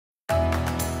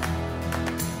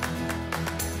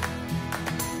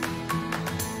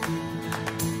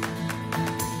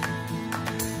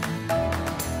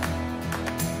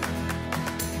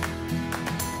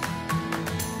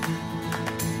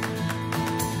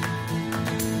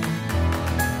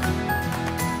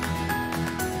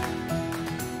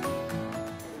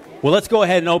Well, let's go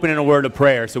ahead and open in a word of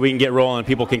prayer so we can get rolling and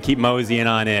people can keep moseying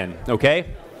on in, okay?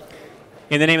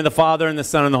 In the name of the Father, and the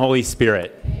Son, and the Holy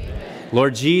Spirit. Amen.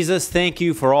 Lord Jesus, thank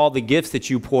you for all the gifts that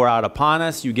you pour out upon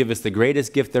us. You give us the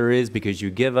greatest gift there is because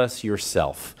you give us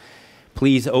yourself.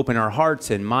 Please open our hearts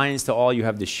and minds to all you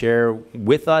have to share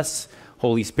with us.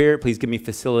 Holy Spirit, please give me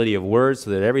facility of words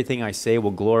so that everything I say will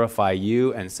glorify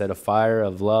you and set a fire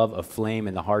of love, a flame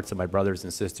in the hearts of my brothers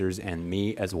and sisters and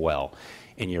me as well.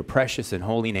 In your precious and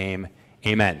holy name,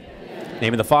 amen. Amen. In the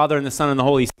name of the Father, and the Son, and the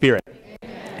Holy Spirit.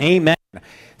 Amen. Amen.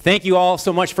 Thank you all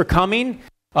so much for coming.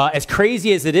 As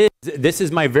crazy as it is, this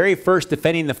is my very first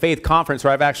Defending the Faith conference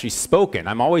where I've actually spoken.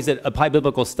 I'm always at Applied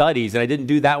Biblical Studies, and I didn't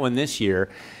do that one this year.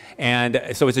 And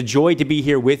so it's a joy to be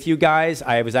here with you guys.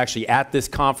 I was actually at this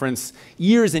conference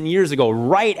years and years ago,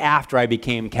 right after I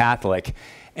became Catholic,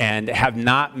 and have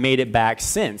not made it back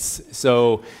since.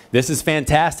 So this is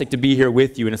fantastic to be here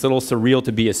with you, and it's a little surreal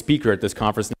to be a speaker at this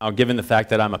conference now, given the fact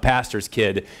that I'm a pastor's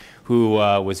kid who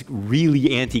was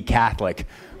really anti-Catholic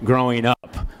growing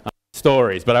up.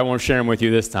 Stories, but I won't share them with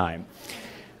you this time.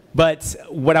 But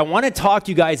what I want to talk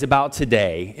to you guys about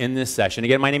today in this session,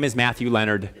 again, my name is Matthew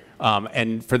Leonard,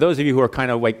 and for those of you who are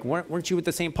kind of like, weren't you at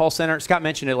the St. Paul Center? Scott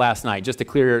mentioned it last night, just to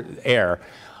clear air.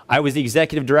 I was the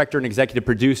executive director and executive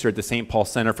producer at the St. Paul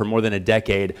Center for more than a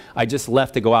decade. I just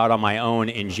left to go out on my own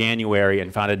in January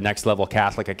and founded Next Level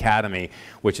Catholic Academy,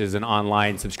 which is an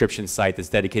online subscription site that's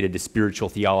dedicated to spiritual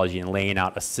theology and laying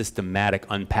out a systematic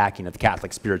unpacking of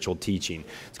Catholic spiritual teaching.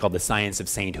 It's called The Science of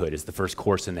Sainthood. It's the first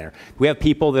course in there. We have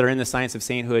people that are in the Science of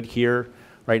Sainthood here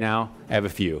right now. I have a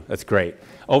few. That's great.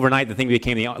 Overnight, the thing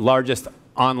became the largest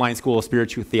online school of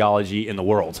spiritual theology in the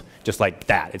world, just like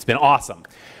that. It's been awesome.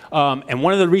 And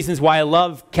one of the reasons why I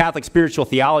love Catholic spiritual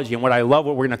theology and what I love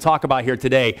what we're going to talk about here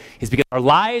today is because our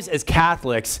lives as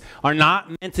Catholics are not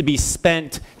meant to be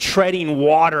spent treading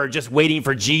water just waiting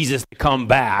for Jesus to come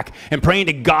back and praying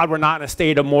to God we're not in a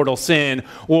state of mortal sin,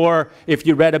 or if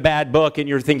you read a bad book and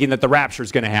you're thinking that the rapture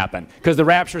is going to happen, because the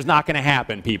rapture is not going to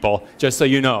happen, people, just so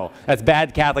you know. That's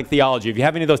bad Catholic theology. If you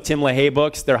have any of those Tim LaHaye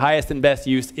books, their highest and best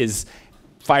use is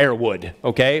firewood,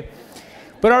 okay?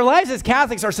 But our lives as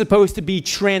Catholics are supposed to be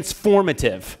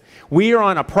transformative. We are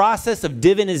on a process of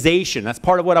divinization. That's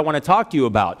part of what I want to talk to you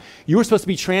about. You are supposed to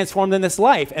be transformed in this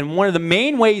life. And one of the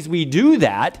main ways we do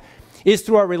that is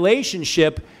through our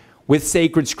relationship with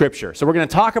sacred Scripture. So we're going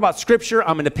to talk about Scripture.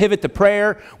 I'm going to pivot to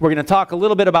prayer. We're going to talk a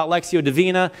little bit about Lectio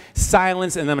Divina,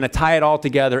 silence, and then I'm going to tie it all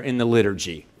together in the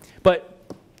liturgy. But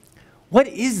what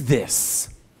is this?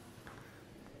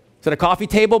 Is it a coffee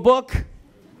table book?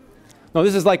 No,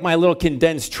 this is like my little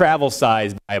condensed travel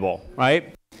size Bible,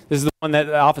 right? This is the one that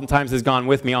oftentimes has gone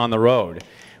with me on the road.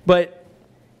 But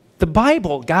the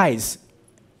Bible, guys,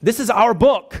 this is our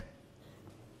book.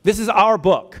 This is our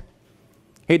book.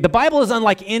 Okay, the Bible is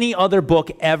unlike any other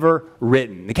book ever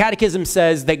written. The Catechism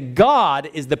says that God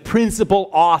is the principal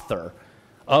author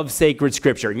of sacred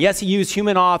Scripture. And yes, he used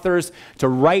human authors to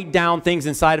write down things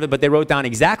inside of it, but they wrote down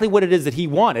exactly what it is that he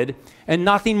wanted and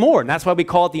nothing more. And that's why we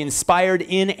call it the inspired,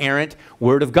 inerrant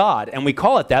Word of God. And we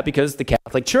call it that because the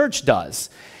Catholic Church does.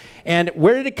 And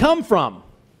where did it come from?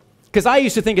 Because I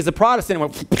used to think as a Protestant,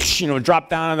 it went, dropped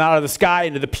down and out of the sky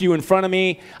into the pew in front of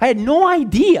me. I had no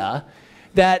idea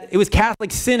that it was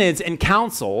Catholic synods and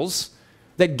councils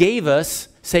that gave us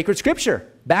sacred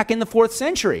Scripture back in the 4th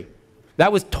century.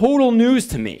 That was total news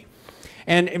to me.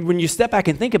 And when you step back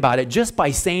and think about it, just by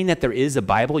saying that there is a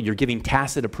Bible, you're giving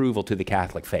tacit approval to the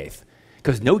Catholic faith.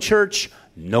 Because no church,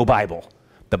 no Bible.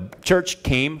 The church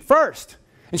came first.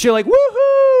 And so you're like,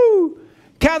 woohoo!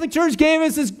 Catholic Church gave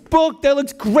us this book that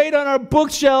looks great on our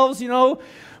bookshelves, you know.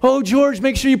 Oh, George,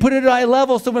 make sure you put it at eye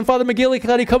level so when Father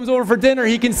McGillicuddy comes over for dinner,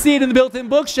 he can see it in the built-in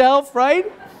bookshelf,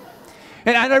 right?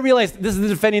 And I realized this is the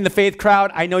Defending the Faith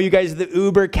crowd. I know you guys are the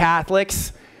uber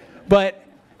Catholics. But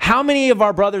how many of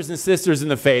our brothers and sisters in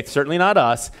the faith, certainly not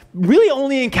us, really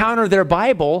only encounter their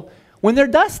Bible when they're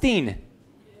dusting? I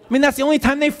mean, that's the only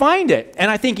time they find it. And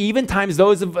I think even times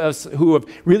those of us who have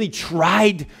really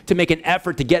tried to make an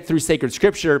effort to get through sacred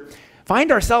Scripture find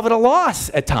ourselves at a loss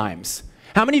at times.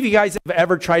 How many of you guys have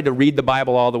ever tried to read the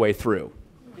Bible all the way through?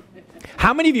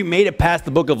 How many of you made it past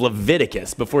the book of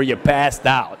Leviticus before you passed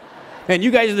out? And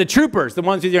you guys are the troopers, the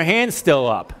ones with your hands still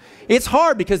up. It's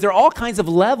hard because there are all kinds of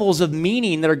levels of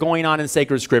meaning that are going on in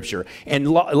sacred Scripture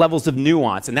and levels of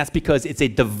nuance, and that's because it's a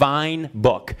divine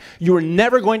book. You are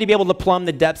never going to be able to plumb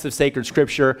the depths of sacred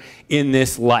Scripture in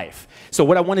this life. So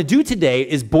what I want to do today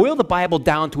is boil the Bible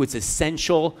down to its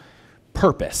essential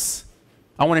purpose.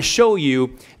 I want to show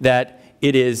you that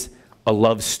it is a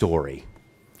love story.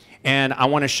 And I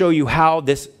want to show you how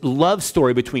this love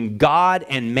story between God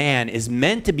and man is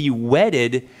meant to be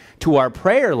wedded to our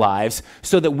prayer lives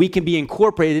so that we can be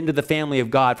incorporated into the family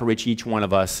of God for which each one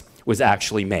of us was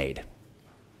actually made.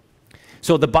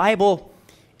 So the Bible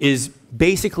is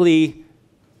basically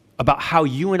about how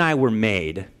you and I were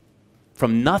made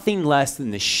from nothing less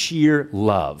than the sheer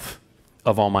love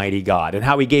of Almighty God, and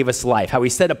how he gave us life, how he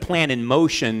set a plan in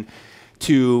motion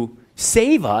to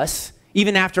save us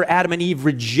even after Adam and Eve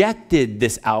rejected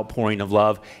this outpouring of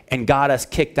love and got us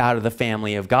kicked out of the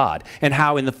family of God, and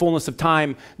how in the fullness of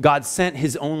time God sent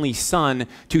his only Son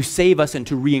to save us and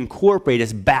to reincorporate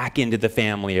us back into the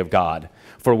family of God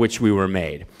for which we were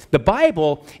made. The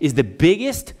Bible is the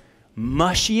biggest,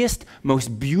 mushiest,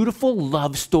 most beautiful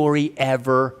love story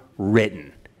ever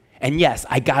written. And yes,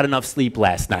 I got enough sleep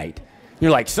last night. You're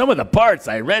like, some of the parts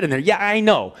I read in there, yeah, I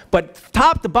know. But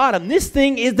top to bottom, this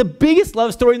thing is the biggest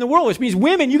love story in the world, which means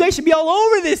women, you guys should be all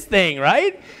over this thing,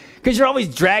 right? Because you're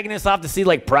always dragging us off to see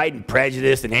like Pride and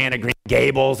Prejudice and Anne of Green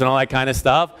Gables and all that kind of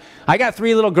stuff. I got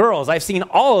 3 little girls. I've seen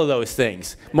all of those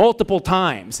things multiple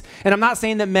times. And I'm not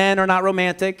saying that men are not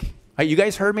romantic. You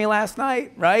guys heard me last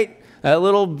night, right? That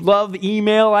little love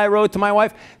email I wrote to my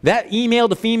wife. That email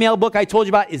to female book I told you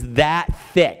about is that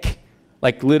thick.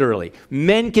 Like literally.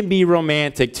 Men can be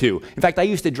romantic too. In fact, I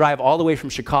used to drive all the way from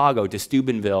Chicago to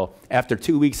Steubenville after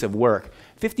 2 weeks of work.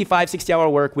 55, 60-hour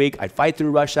work week. I'd fight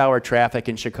through rush hour traffic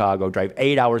in Chicago, drive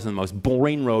 8 hours on the most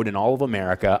boring road in all of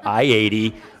America,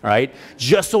 I-80, right?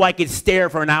 Just so I could stare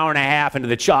for an hour and a half into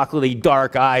the chocolatey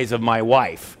dark eyes of my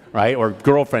wife, right? Or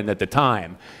girlfriend at the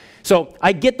time. So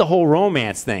I get the whole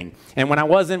romance thing. And when I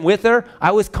wasn't with her,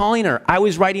 I was calling her. I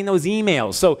was writing those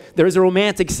emails. So there's a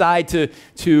romantic side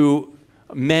to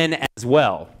men as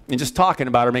well. And just talking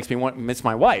about her makes me miss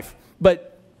my wife.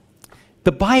 But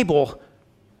the Bible's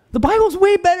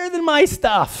way better than my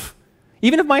stuff.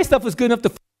 Even if my stuff was good enough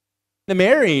to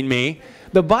marrying me,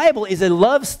 the Bible is a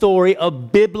love story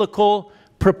of biblical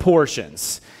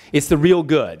proportions. It's the real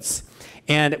goods.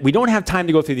 And we don't have time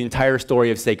to go through the entire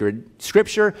story of sacred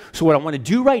scripture. So what I want to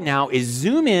do right now is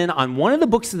zoom in on one of the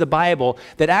books of the Bible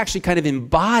that actually kind of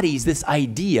embodies this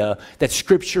idea that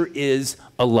scripture is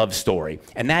a love story.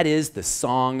 And that is the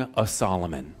Song of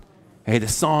Solomon. Okay, the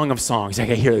Song of Songs. I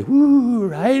can hear like, woo,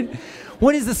 right?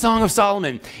 What is the Song of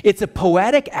Solomon? It's a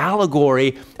poetic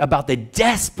allegory about the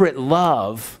desperate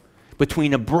love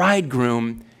between a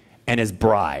bridegroom and his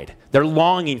bride. They're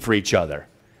longing for each other.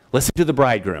 Listen to the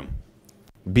bridegroom.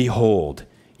 Behold,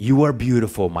 you are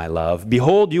beautiful, my love.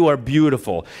 Behold, you are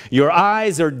beautiful. Your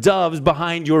eyes are doves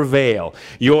behind your veil.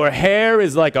 Your hair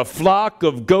is like a flock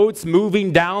of goats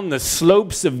moving down the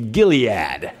slopes of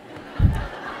Gilead.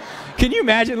 Can you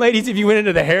imagine, ladies, if you went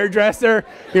into the hairdresser,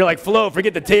 you're like, Flo,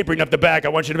 forget the tapering up the back. I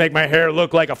want you to make my hair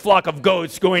look like a flock of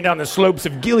goats going down the slopes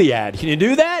of Gilead. Can you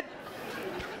do that?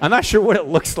 I'm not sure what it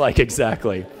looks like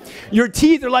exactly. Your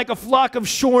teeth are like a flock of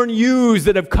shorn ewes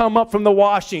that have come up from the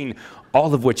washing,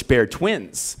 all of which bear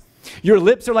twins. Your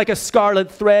lips are like a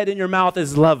scarlet thread, and your mouth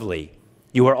is lovely.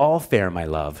 You are all fair, my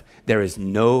love. There is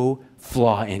no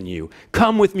flaw in you.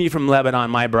 Come with me from Lebanon,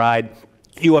 my bride.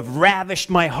 You have ravished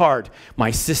my heart,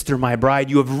 my sister, my bride.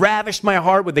 You have ravished my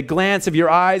heart with the glance of your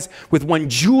eyes, with one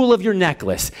jewel of your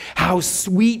necklace. How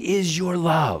sweet is your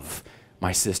love,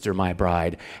 my sister, my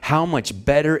bride. How much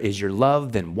better is your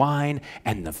love than wine,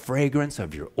 and the fragrance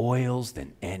of your oils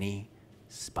than any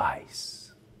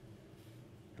spice.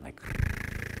 Like,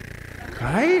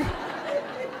 right?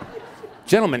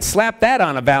 Gentlemen, slap that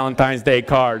on a Valentine's Day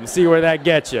card and see where that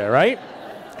gets you, right?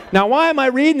 Now, why am I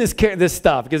reading this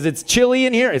stuff? Because it's chilly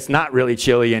in here? It's not really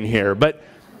chilly in here, but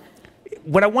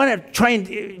what I want to try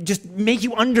and just make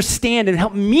you understand and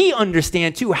help me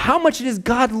understand too, how much it is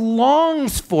God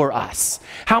longs for us,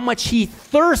 how much he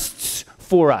thirsts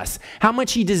for us, how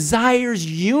much he desires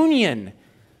union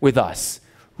with us,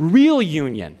 real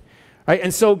union. Right?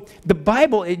 And so the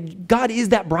Bible, God is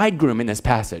that bridegroom in this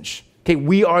passage. Okay,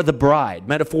 we are the bride,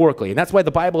 metaphorically. And that's why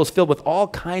the Bible is filled with all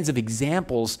kinds of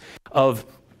examples of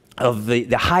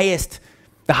the highest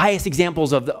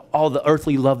examples of all the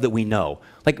earthly love that we know.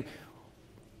 Like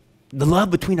the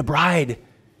love between a bride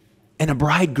and a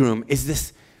bridegroom is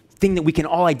this thing that we can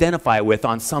all identify with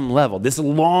on some level, this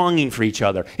longing for each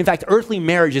other. In fact, earthly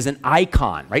marriage is an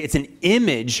icon, right? It's an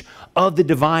image of the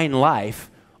divine life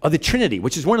of the Trinity,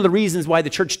 which is one of the reasons why the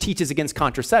church teaches against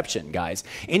contraception, guys.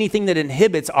 Anything that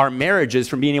inhibits our marriages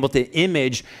from being able to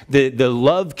image the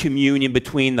love communion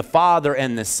between the Father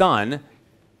and the Son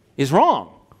is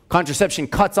wrong. Contraception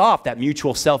cuts off that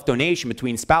mutual self-donation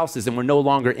between spouses, and we're no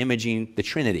longer imaging the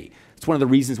Trinity. It's one of the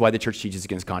reasons why the church teaches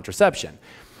against contraception.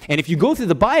 And if you go through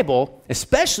the Bible,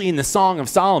 especially in the Song of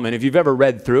Solomon, if you've ever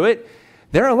read through it,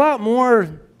 there are a lot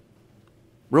more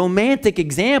romantic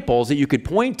examples that you could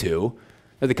point to.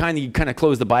 They're the kind that you kind of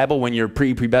close the Bible when your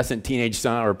prepubescent teenage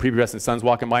son or prepubescent son's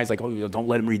walking by. It's like, oh, don't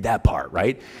let him read that part,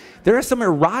 right? There are some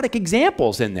erotic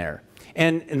examples in there.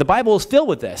 And the Bible is filled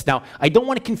with this. Now, I don't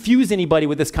want to confuse anybody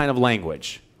with this kind of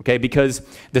language, okay? Because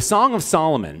the Song of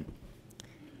Solomon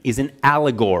is an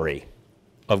allegory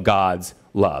of God's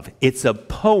love. It's a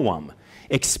poem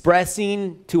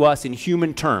expressing to us in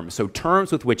human terms, so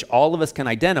terms with which all of us can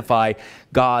identify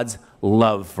God's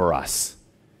love for us.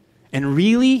 And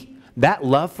really, that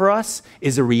love for us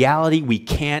is a reality we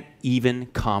can't even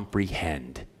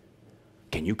comprehend.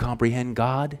 Can you comprehend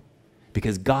God?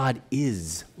 Because God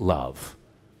is love,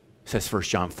 says 1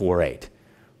 John 4:8.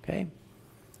 Okay?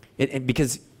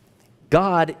 Because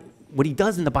God, what he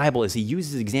does in the Bible is he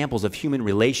uses examples of human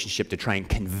relationship to try and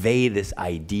convey this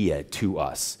idea to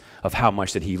us of how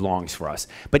much that he longs for us.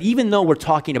 But even though we're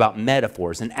talking about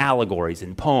metaphors and allegories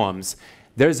and poems,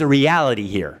 there's a reality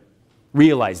here.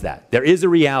 Realize that. There is a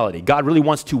reality. God really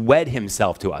wants to wed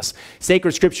himself to us.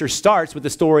 Sacred Scripture starts with the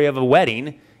story of a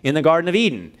wedding in the Garden of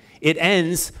Eden. It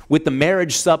ends with the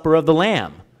marriage supper of the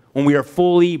Lamb, when we are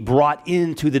fully brought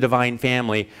into the divine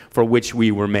family for which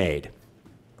we were made.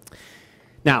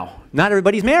 Now, not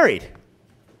everybody's married,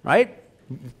 right?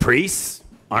 Priests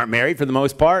aren't married for the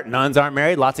most part. Nuns aren't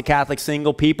married. Lots of Catholic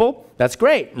single people. That's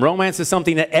great. Romance is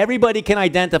something that everybody can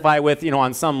identify with,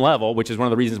 on some level, which is one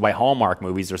of the reasons why Hallmark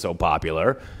movies are so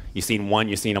popular. You've seen one,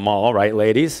 you've seen them all, right,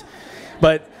 ladies?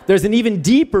 But there's an even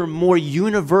deeper, more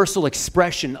universal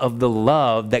expression of the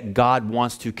love that God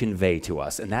wants to convey to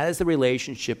us, and that is the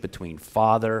relationship between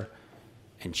father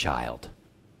and child.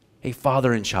 A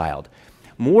father and child.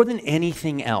 More than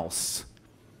anything else,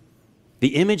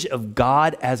 the image of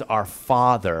God as our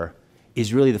Father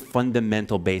is really the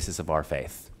fundamental basis of our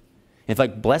faith. In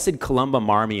fact, Blessed Columba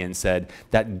Marmion said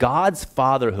that God's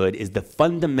fatherhood is the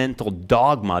fundamental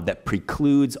dogma that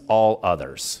precludes all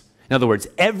others. In other words,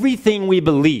 everything we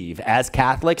believe as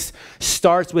Catholics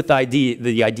starts with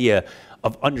the idea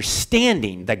of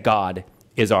understanding that God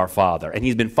is our Father, and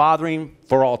he's been fathering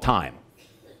for all time.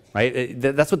 Right?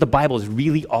 That's what the Bible is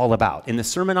really all about. In the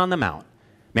Sermon on the Mount,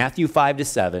 Matthew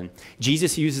 5-7,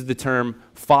 Jesus uses the term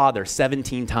Father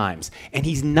 17 times. And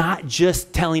he's not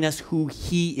just telling us who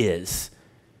he is.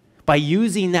 By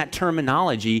using that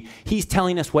terminology, he's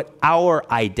telling us what our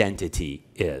identity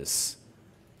is.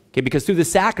 Okay, because through the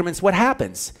sacraments, what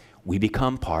happens? We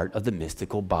become part of the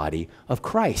mystical body of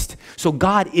Christ. So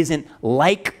God isn't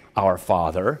like our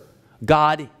Father.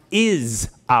 God is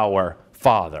our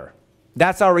Father.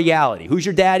 That's our reality. Who's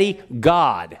your daddy?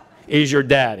 God is your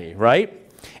daddy, right?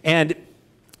 And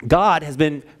God has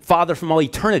been Father from all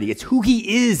eternity. It's who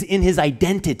he is in his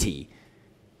identity.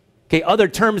 Okay, other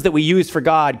terms that we use for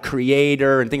God,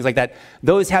 creator and things like that,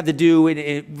 those have to do with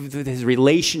his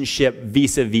relationship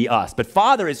vis-a-vis us. But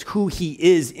Father is who he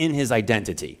is in his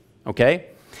identity, okay?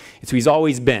 It's who he's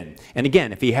always been. And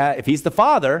again, if he's the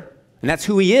Father, and that's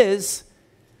who he is,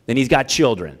 then he's got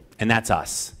children, and that's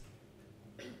us.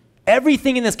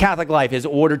 Everything in this Catholic life is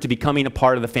ordered to becoming a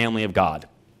part of the family of God,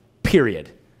 period.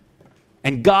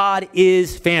 And God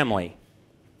is family.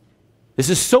 This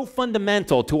is so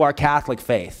fundamental to our Catholic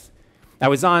faith. I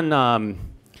was on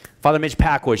Father Mitch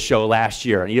Pacwa's show last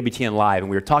year on EWTN Live, and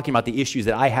we were talking about the issues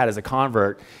that I had as a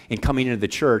convert in coming into the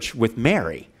church with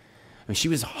Mary. I mean, she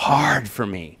was hard for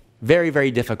me, very,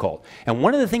 very difficult. And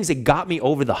one of the things that got me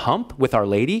over the hump with Our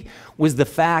Lady was the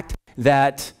fact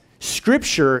that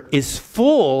Scripture is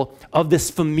full of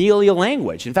this familial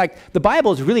language. In fact, the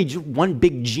Bible is really just one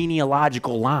big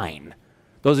genealogical line.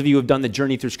 Those of you who have done the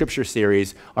Journey Through Scripture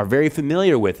series are very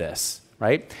familiar with this,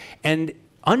 right? And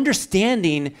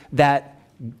understanding that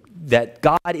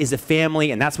God is a family,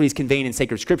 and that's what he's conveying in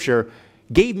sacred Scripture,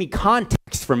 gave me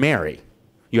context for Mary.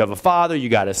 You have a father, you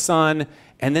got a son,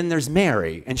 and then there's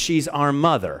Mary, and she's our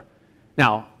mother.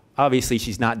 Now, obviously,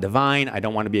 she's not divine. I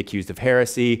don't want to be accused of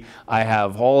heresy. I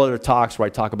have whole other talks where I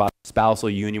talk about spousal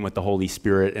union with the Holy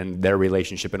Spirit and their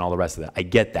relationship and all the rest of that. I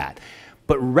get that.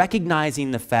 But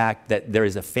recognizing the fact that there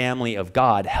is a family of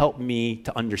God helped me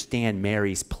to understand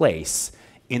Mary's place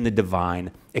in the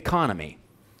divine economy.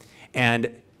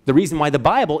 And the reason why the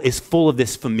Bible is full of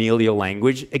this familial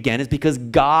language, again, is because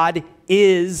God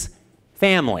is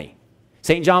family.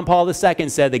 St. John Paul II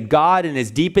said that God in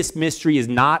his deepest mystery is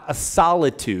not a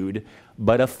solitude,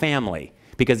 but a family,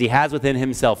 because he has within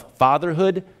himself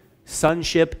fatherhood,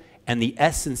 sonship, and the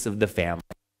essence of the family,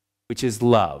 which is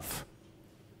love.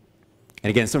 And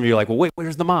again, some of you are like, well, wait,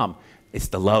 where's the mom? It's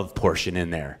the love portion in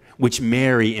there, which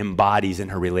Mary embodies in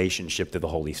her relationship to the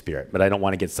Holy Spirit. But I don't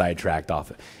want to get sidetracked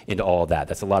off into all of that.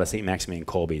 That's a lot of St. Maximilian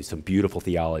Kolbe, some beautiful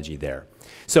theology there.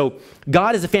 So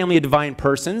God is a family of divine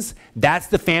persons. That's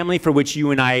the family for which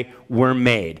you and I were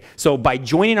made. So by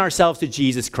joining ourselves to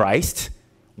Jesus Christ,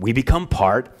 we become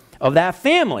part of that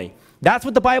family. That's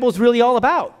what the Bible is really all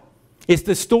about. It's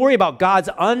the story about God's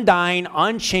undying,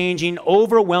 unchanging,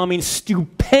 overwhelming,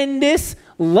 stupendous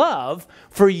love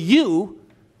for you,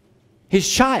 his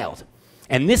child.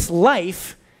 And this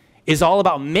life is all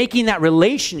about making that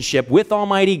relationship with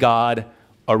Almighty God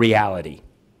a reality.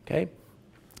 Okay?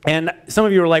 And some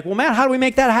of you are like, well, Matt, how do we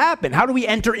make that happen? How do we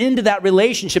enter into that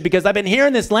relationship? Because I've been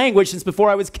hearing this language since before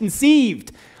I was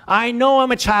conceived. I know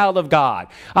I'm a child of God.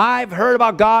 I've heard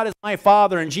about God as my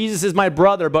father and Jesus is my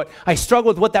brother, but I struggle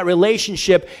with what that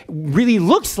relationship really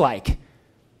looks like.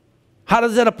 How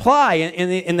does that apply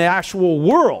in the actual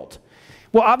world?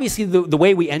 Well, obviously, the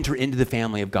way we enter into the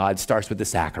family of God starts with the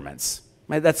sacraments.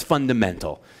 Right? That's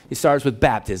fundamental. It starts with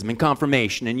baptism and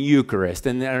confirmation and Eucharist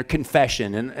and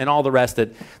confession and all the rest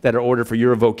that are ordered for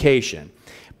your vocation.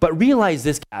 But realize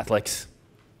this, Catholics.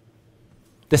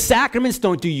 The sacraments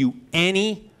don't do you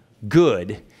any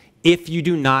good if you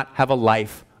do not have a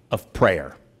life of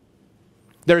prayer.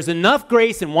 There's enough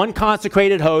grace in one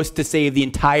consecrated host to save the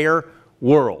entire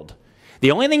world.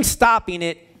 The only thing stopping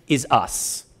it is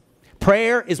us.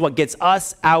 Prayer is what gets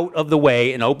us out of the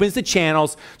way and opens the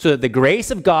channels so that the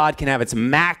grace of God can have its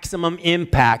maximum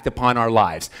impact upon our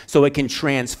lives, so it can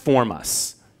transform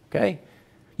us. Okay?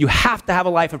 You have to have a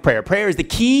life of prayer. Prayer is the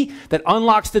key that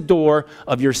unlocks the door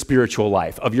of your spiritual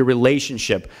life, of your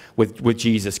relationship with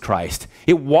Jesus Christ.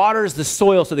 It waters the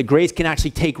soil so that grace can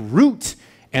actually take root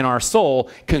in our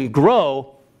soul, can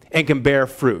grow, and can bear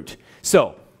fruit.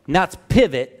 So, now let's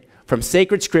pivot from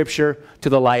sacred scripture to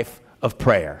the life of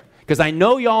prayer. Because I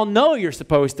know y'all know you're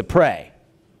supposed to pray.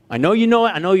 I know you know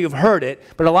it. I know you've heard it.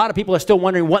 But a lot of people are still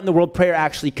wondering what in the world prayer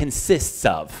actually consists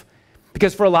of.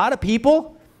 Because for a lot of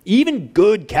people, even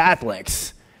good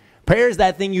Catholics, prayer is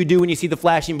that thing you do when you see the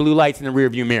flashing blue lights in the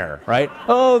rearview mirror, right?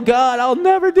 Oh, God, I'll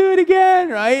never do it again,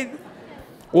 right?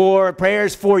 Or prayer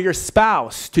is for your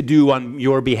spouse to do on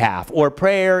your behalf. Or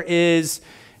prayer is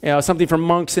something for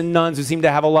monks and nuns who seem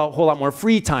to have a whole lot more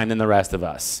free time than the rest of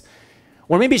us.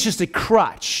 Or maybe it's just a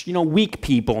crutch. Weak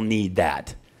people need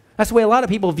that. That's the way a lot of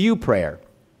people view prayer.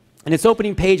 In its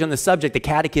opening page on the subject, the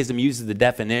Catechism uses the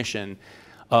definition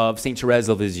of St.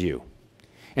 Teresa of Lisieux.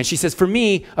 And she says, for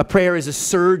me, a prayer is a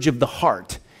surge of the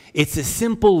heart. It's a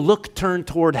simple look turned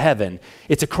toward heaven.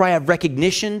 It's a cry of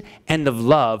recognition and of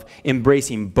love,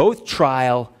 embracing both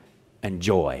trial and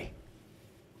joy.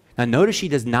 Now notice she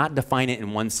does not define it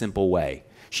in one simple way.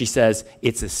 She says,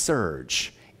 it's a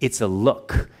surge, it's a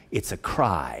look, it's a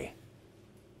cry.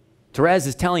 Therese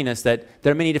is telling us that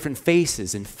there are many different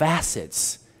faces and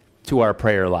facets to our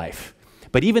prayer life.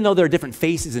 But even though there are different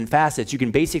faces and facets, you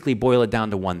can basically boil it down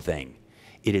to one thing.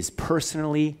 It is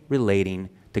personally relating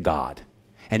to God.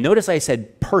 And notice I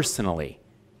said personally.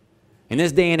 In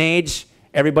this day and age,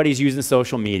 everybody's using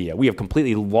social media. We have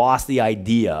completely lost the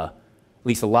idea, at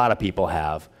least a lot of people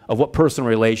have, of what personal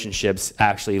relationships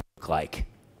actually look like.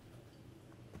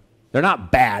 They're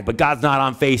not bad, but God's not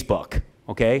on Facebook,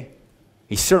 okay?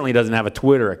 He certainly doesn't have a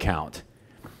Twitter account.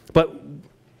 But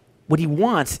what he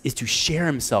wants is to share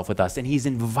himself with us, and he's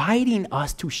inviting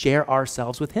us to share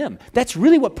ourselves with him. That's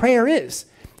really what prayer is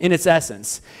in its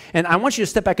essence. And I want you to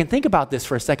step back and think about this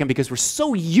for a second, because we're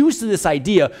so used to this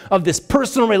idea of this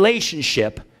personal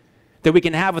relationship that we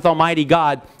can have with Almighty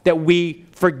God that we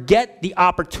forget the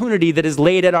opportunity that is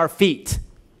laid at our feet.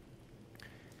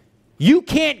 You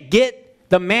can't get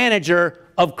the manager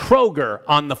of Kroger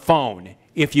on the phone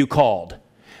if you called.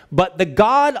 But the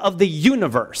God of the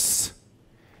universe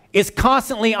is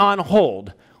constantly on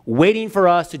hold, waiting for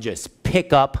us to just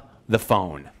pick up the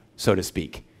phone, so to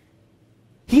speak.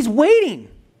 He's waiting.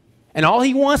 And all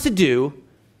he wants to do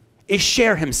is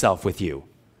share himself with you.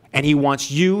 And he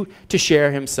wants you to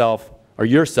share himself or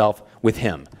yourself with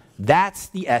him. That's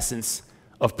the essence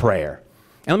of prayer.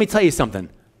 And let me tell you something.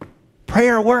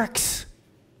 Prayer works.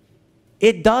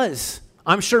 It does.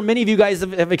 I'm sure many of you guys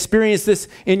have experienced this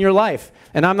in your life.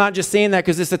 And I'm not just saying that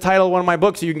because it's the title of one of my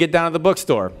books so you can get down to the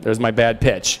bookstore. There's my bad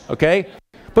pitch, okay?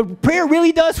 But prayer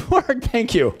really does work.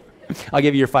 Thank you. I'll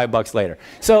give you your $5 later.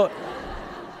 So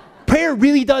prayer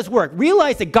really does work.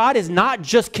 Realize that God is not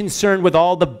just concerned with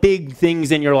all the big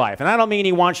things in your life. And I don't mean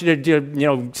he wants you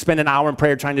to spend an hour in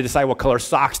prayer trying to decide what color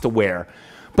socks to wear.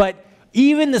 But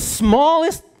even the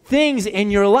smallest things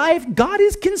in your life, God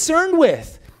is concerned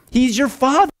with. He's your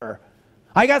father.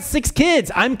 I got 6 kids.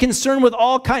 I'm concerned with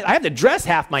all kinds. I have to dress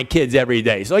half my kids every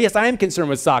day. So yes, I am concerned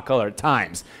with sock color at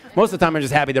times. Most of the time, I'm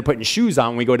just happy they're putting shoes on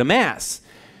when we go to Mass.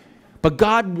 But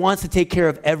God wants to take care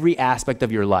of every aspect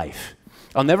of your life.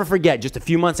 I'll never forget, just a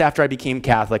few months after I became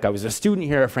Catholic, I was a student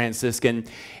here at Franciscan,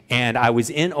 and I was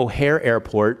in O'Hare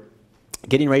Airport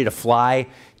getting ready to fly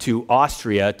to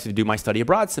Austria to do my study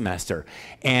abroad semester.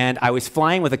 And I was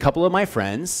flying with a couple of my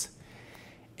friends,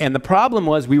 and the problem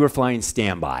was we were flying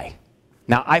standby.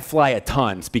 Now, I fly a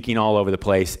ton, speaking all over the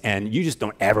place, and you just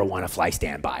don't ever want to fly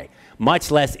standby, much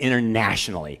less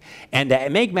internationally. And to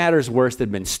make matters worse, there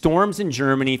had been storms in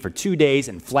Germany for 2 days,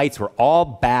 and flights were all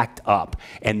backed up.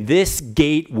 And this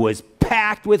gate was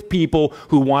packed with people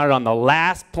who wanted on the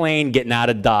last plane getting out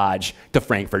of Dodge to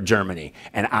Frankfurt, Germany.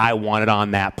 And I wanted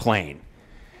on that plane.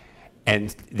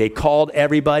 And they called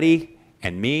everybody,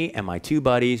 and me and my 2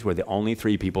 buddies were the only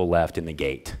 3 people left in the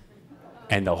gate.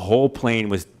 And the whole plane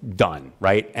was done,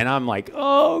 right? And I'm like,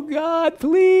 oh, God,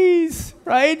 please,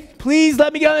 right? Please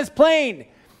let me get on this plane. It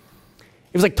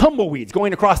was like tumbleweeds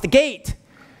going across the gate.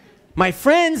 My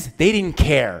friends, they didn't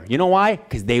care. You know why?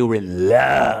 Because they were in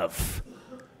love.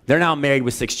 They're now married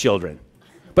with 6 children.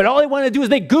 But all they wanted to do was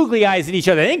make googly eyes at each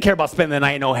other. They didn't care about spending the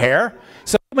night in O'Hare.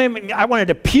 So I wanted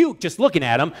to puke just looking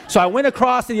at them. So I went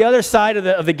across to the other side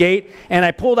of the gate, and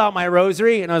I pulled out my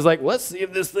rosary, and I was like, let's see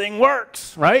if this thing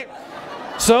works, right?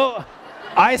 So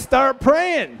I start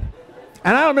praying.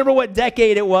 And I don't remember what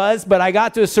decade it was, but I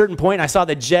got to a certain point, and I saw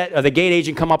the gate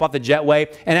agent come up off the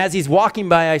jetway. And as he's walking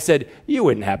by, I said, you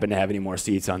wouldn't happen to have any more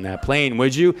seats on that plane,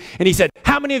 would you? And he said,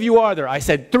 how many of you are there? I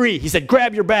said, 3. He said,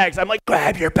 grab your bags. I'm like,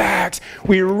 grab your bags.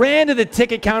 We ran to the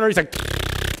ticket counter. He's like,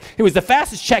 it was the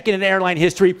fastest check-in in airline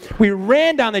history. We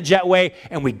ran down the jetway,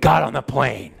 and we got on the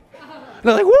plane. And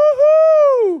I was like,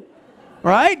 woohoo!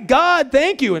 Right? God,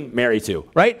 thank you. And Mary too,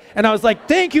 right? And I was like,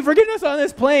 thank you for getting us on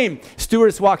this plane.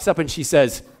 Stewardess walks up and she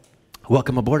says,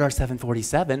 welcome aboard our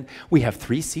 747. We have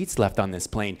 3 seats left on this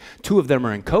plane. 2 of them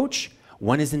are in coach.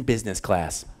 1 is in business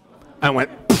class. I went,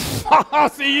 I'll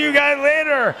see you guys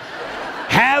later.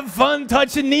 Have fun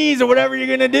touching knees or whatever you're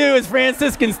going to do as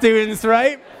Franciscan students,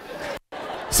 right?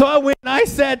 So I went and I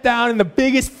sat down in the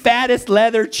biggest, fattest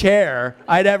leather chair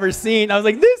I'd ever seen. I was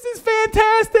like, this is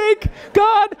fantastic.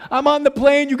 God, I'm on the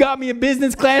plane. You got me in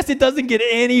business class. It doesn't get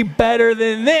any better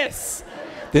than this.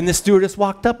 Then the stewardess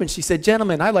walked up and she said,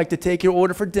 gentlemen, I'd like to take your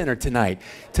order for dinner tonight.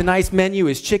 Tonight's menu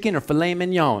is chicken or filet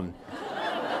mignon.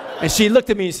 And she looked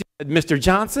at me and she said, Mr.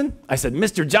 Johnson? I said,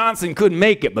 Mr. Johnson couldn't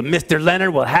make it, but Mr.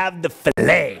 Leonard will have the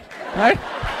filet. Right?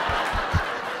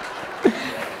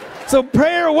 So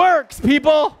prayer works,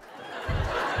 people.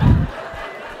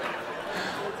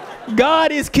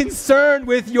 God is concerned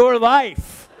with your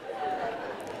life.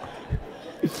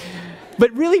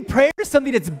 But really, prayer is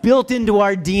something that's built into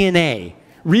our DNA.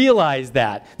 Realize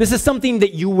that. This is something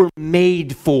that you were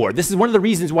made for. This is one of the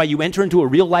reasons why you enter into a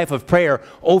real life of prayer.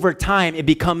 Over time, it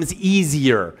becomes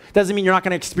easier. Doesn't mean you're not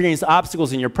going to experience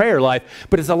obstacles in your prayer life,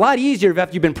 but it's a lot easier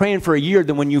after you've been praying for a year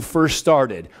than when you first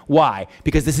started. Why?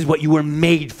 Because this is what you were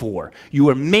made for. You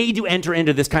were made to enter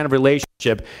into this kind of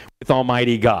relationship with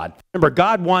Almighty God. Remember,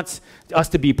 God wants us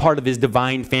to be part of His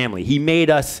divine family. He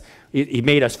made us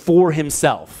for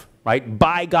Himself, right?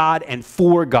 By God and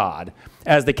for God,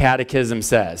 as the Catechism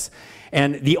says.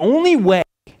 And the only way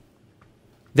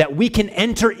that we can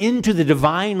enter into the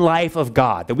divine life of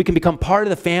God, that we can become part of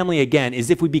the family again,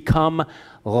 is if we become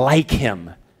like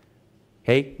Him.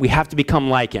 Okay? We have to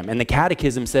become like Him. And the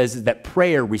Catechism says that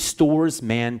prayer restores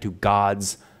man to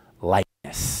God's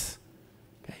likeness.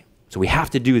 Okay? So we have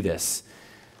to do this.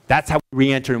 That's how we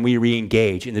re-enter and we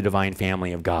re-engage in the divine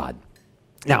family of God.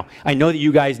 Now, I know that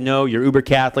you guys know, you're uber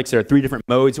Catholics, there are 3 different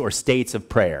modes or states of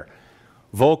prayer: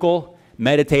 vocal,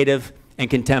 meditative, and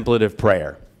contemplative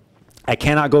prayer. I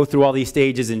cannot go through all these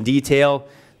stages in detail.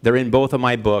 They're in both of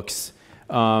my books.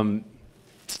 But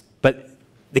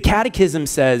the Catechism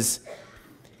says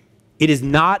it is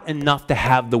not enough to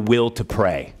have the will to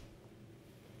pray.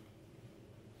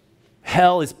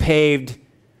 The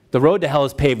road to hell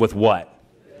is paved with what?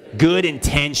 Good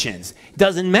intentions.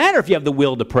 Doesn't matter if you have the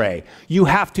will to pray. You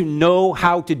have to know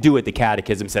how to do it, the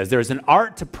Catechism says. There's an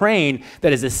art to praying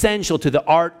that is essential to the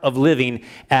art of living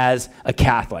as a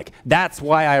Catholic. That's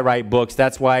why I write books.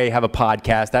 That's why I have a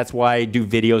podcast. That's why I do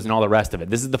videos and all the rest of it.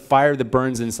 This is the fire that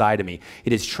burns inside of me.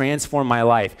 It has transformed my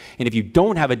life. And if you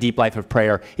don't have a deep life of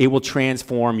prayer, it will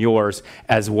transform yours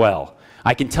as well.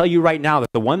 I can tell you right now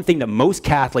that the one thing that most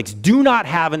Catholics do not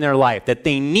have in their life that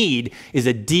they need is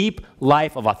a deep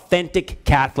life of authentic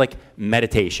Catholic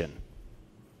meditation.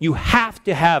 You have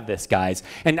to have this, guys.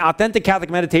 And authentic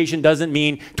Catholic meditation doesn't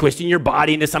mean twisting your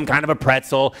body into some kind of a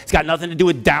pretzel. It's got nothing to do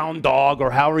with down dog or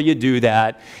however you do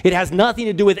that. It has nothing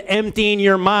to do with emptying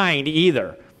your mind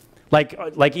either,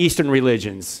 like Eastern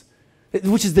religions,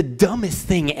 which is the dumbest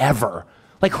thing ever.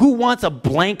 Like, who wants a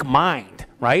blank mind,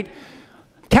 right?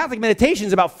 Catholic meditation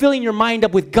is about filling your mind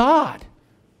up with God.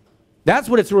 That's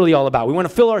what it's really all about. We want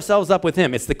to fill ourselves up with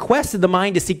him. It's the quest of the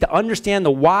mind to seek to understand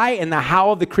the why and the how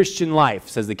of the Christian life,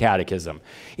 says the Catechism,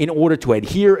 in order to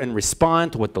adhere and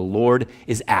respond to what the Lord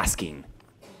is asking.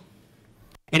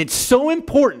 And it's so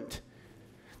important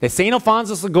that St.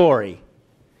 Alphonsus Liguori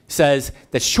says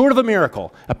that short of a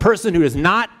miracle, a person who does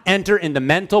not enter into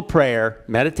mental prayer,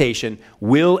 meditation,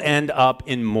 will end up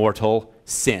in mortal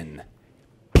sin.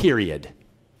 Period.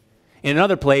 In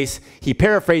another place, he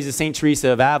paraphrases St. Teresa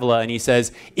of Avila and he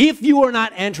says, if you are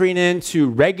not entering into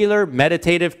regular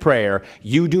meditative prayer,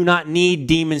 you do not need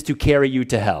demons to carry you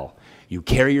to hell. You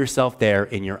carry yourself there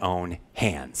in your own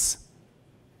hands.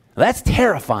 Now, that's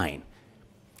terrifying.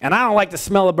 And I don't like the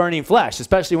smell of burning flesh,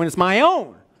 especially when it's my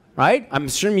own, right? I'm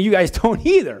assuming you guys don't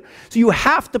either. So you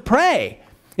have to pray.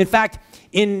 In fact,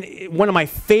 in one of my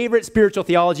favorite spiritual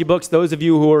theology books, those of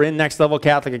you who are in Next Level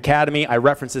Catholic Academy, I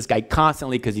reference this guy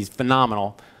constantly because he's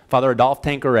phenomenal. Father Adolphe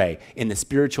Tanqueray, in The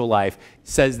Spiritual Life,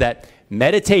 says that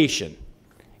meditation is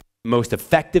the most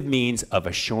effective means of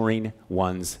assuring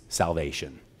one's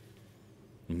salvation.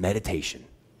 Meditation.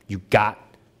 You got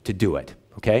to do it,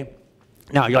 okay?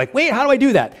 Now, you're like, wait, how do I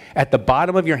do that? At the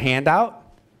bottom of your handout,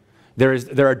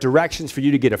 there are directions for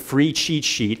you to get a free cheat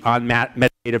sheet on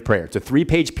meditative prayer. It's a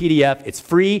 3-page PDF. It's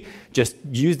free. Just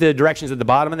use the directions at the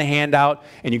bottom of the handout,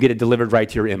 and you get it delivered right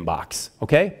to your inbox,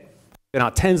 okay? There are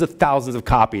tens of thousands of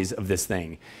copies of this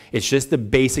thing. It's just the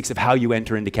basics of how you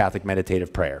enter into Catholic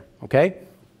meditative prayer, okay?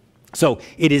 So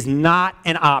it is not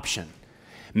an option.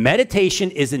 Meditation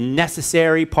is a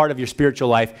necessary part of your spiritual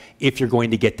life if you're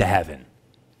going to get to heaven.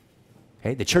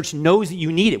 Okay? The church knows that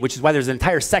you need it, which is why there's an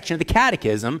entire section of the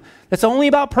Catechism that's only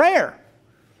about prayer.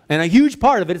 And a huge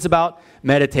part of it is about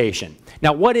meditation.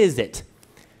 Now, what is it?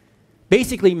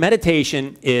 Basically,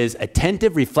 meditation is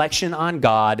attentive reflection on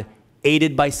God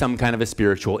aided by some kind of a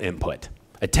spiritual input.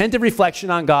 Attentive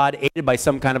reflection on God aided by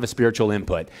some kind of a spiritual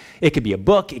input. It could be a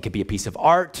book. It could be a piece of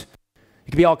art.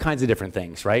 It could be all kinds of different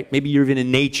things, right? Maybe you're even in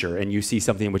nature and you see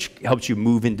something which helps you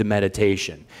move into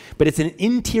meditation. But it's an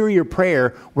interior prayer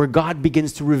where God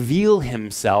begins to reveal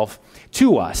himself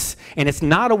to us. And it's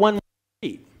not a one-way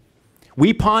street.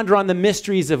 We ponder on the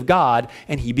mysteries of God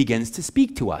and he begins to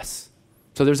speak to us.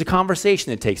 So there's a conversation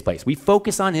that takes place. We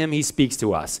focus on him, he speaks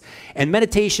to us. And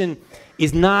meditation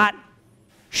is not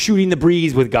shooting the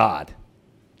breeze with God.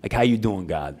 Like, how you doing,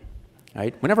 God?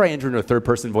 Right? Whenever I enter into a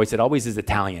third-person voice, it always is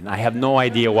Italian. I have no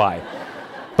idea why.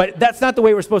 But that's not the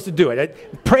way we're supposed to do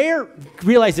it. Prayer,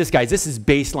 realize this, guys, this is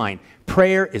baseline.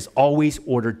 Prayer is always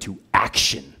ordered to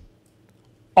action.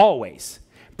 Always.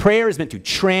 Prayer is meant to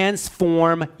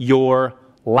transform your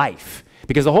life.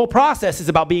 Because the whole process is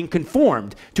about being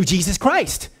conformed to Jesus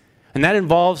Christ. And that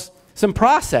involves some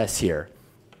process here.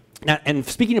 Now, and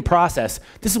speaking of process,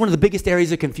 this is one of the biggest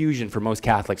areas of confusion for most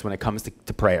Catholics when it comes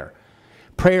to prayer.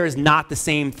 Prayer is not the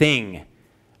same thing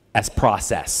as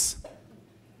process.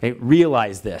 Okay?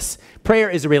 Realize this. Prayer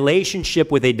is a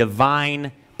relationship with a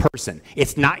divine person.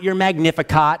 It's not your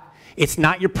Magnificat. It's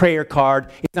not your prayer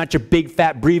card. It's not your big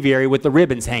fat breviary with the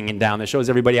ribbons hanging down that shows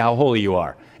everybody how holy you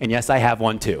are. And yes, I have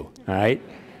one too. All right?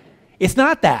 It's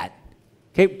not that.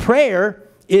 Okay? Prayer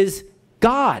is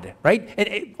God, right?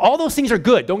 And all those things are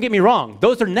good. Don't get me wrong.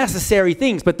 Those are necessary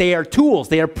things, but they are tools.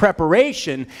 They are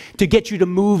preparation to get you to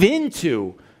move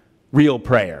into real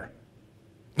prayer.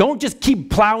 Don't just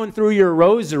keep plowing through your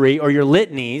rosary or your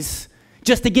litanies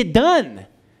just to get done.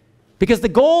 Because the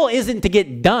goal isn't to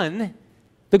get done.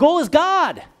 The goal is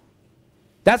God.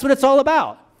 That's what it's all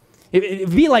about. It'd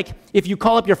be like if you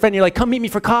call up your friend and you're like, come meet me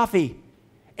for coffee.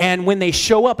 And when they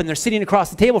show up and they're sitting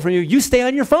across the table from you, you stay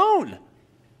on your phone.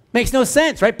 Makes no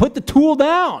sense, right? Put the tool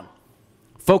down.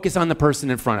 Focus on the person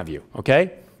in front of you,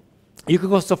 okay? You could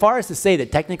go so far as to say that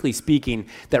technically speaking,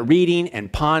 that reading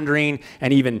and pondering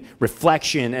and even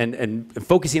reflection and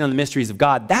focusing on the mysteries of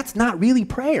God, that's not really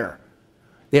prayer.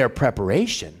 They are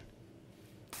preparation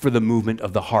for the movement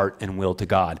of the heart and will to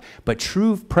God. But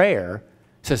true prayer,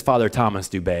 says Father Thomas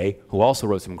Dubay, who also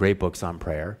wrote some great books on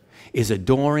prayer, is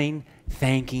adoring,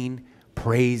 thanking,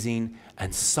 praising,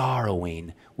 and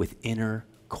sorrowing with inner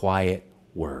quiet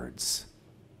words.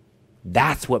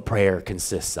 That's what prayer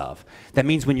consists of. That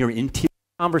means when your interior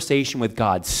conversation with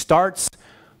God starts,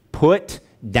 put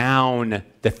down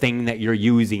the thing that you're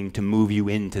using to move you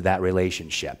into that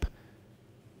relationship.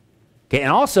 Okay,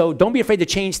 and also, don't be afraid to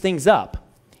change things up.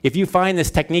 If you find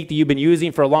this technique that you've been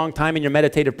using for a long time in your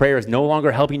meditative prayer is no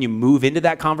longer helping you move into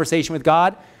that conversation with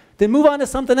God, then move on to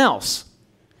something else.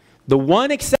 The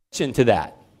one exception to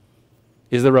that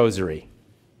is the rosary.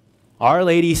 Our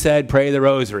Lady said, pray the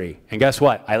rosary. And guess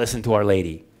what? I listened to Our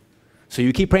Lady. So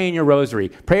you keep praying your rosary.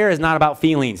 Prayer is not about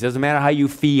feelings. It doesn't matter how you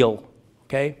feel,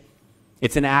 okay?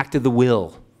 It's an act of the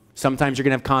will. Sometimes you're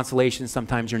going to have consolation,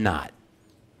 sometimes you're not,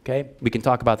 okay? We can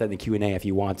talk about that in the Q&A if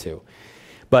you want to.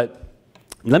 But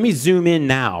let me zoom in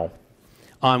now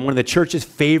on one of the church's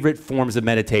favorite forms of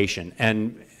meditation.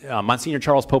 And Monsignor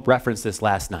Charles Pope referenced this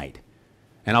last night.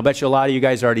 And I'll bet you a lot of you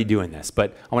guys are already doing this.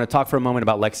 But I want to talk for a moment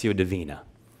about Lectio Divina.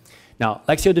 Now,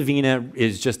 Lectio Divina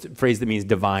is just a phrase that means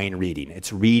divine reading.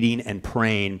 It's reading and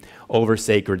praying over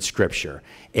sacred scripture.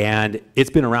 And it's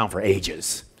been around for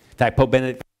ages. In fact, Pope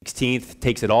Benedict XVI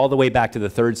takes it all the way back to the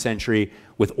 3rd century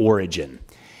with Origen.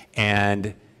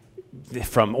 And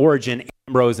from Origen,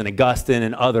 Ambrose and Augustine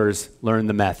and others learned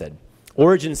the method.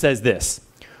 Origen says this: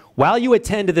 while you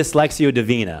attend to this Lectio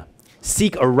Divina,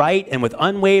 seek aright and with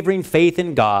unwavering faith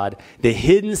in God the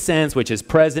hidden sense which is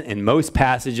present in most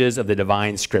passages of the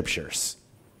divine scriptures.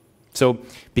 So,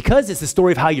 because it's the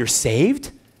story of how you're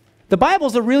saved, the Bible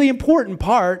is a really important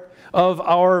part of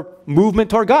our movement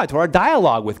toward God, to our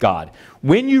dialogue with God.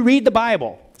 When you read the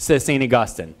Bible, says St.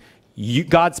 Augustine,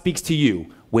 God speaks to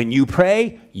you. When you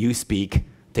pray, you speak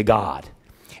to God.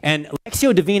 And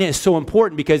Lectio Divina is so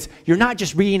important because you're not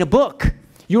just reading a book.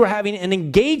 You are having an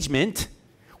engagement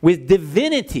with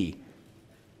divinity.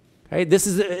 Okay? This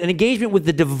is an engagement with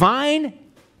the divine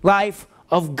life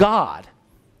of God.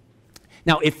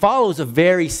 Now, it follows a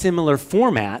very similar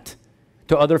format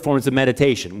to other forms of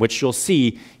meditation, which you'll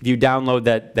see if you download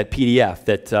that PDF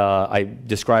that I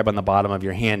describe on the bottom of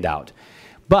your handout.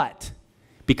 But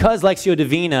because Lectio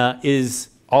Divina is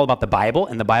all about the Bible,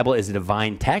 and the Bible is a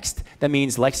divine text, that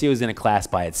means Lectio is in a class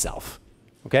by itself.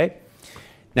 Okay?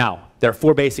 Now, there are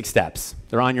 4 basic steps.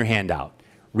 They're on your handout: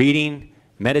 reading,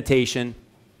 meditation,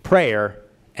 prayer,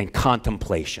 and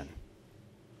contemplation.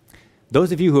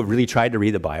 Those of you who have really tried to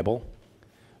read the Bible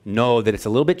know that it's a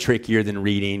little bit trickier than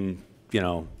reading,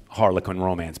 a Harlequin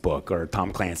romance book or a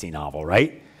Tom Clancy novel,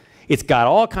 right? It's got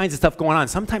all kinds of stuff going on.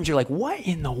 Sometimes you're like, what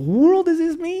in the world does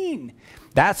this mean?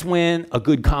 That's when a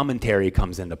good commentary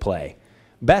comes into play.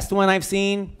 Best one I've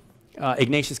seen,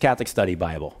 Ignatius Catholic Study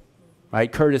Bible, right?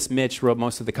 Curtis Mitch wrote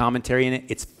most of the commentary in it.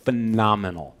 It's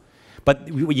phenomenal. But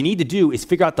what you need to do is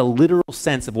figure out the literal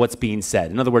sense of what's being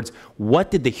said. In other words,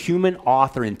 what did the human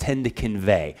author intend to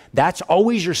convey? That's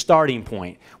always your starting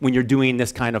point when you're doing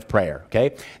this kind of prayer,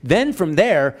 okay? Then from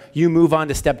there, you move on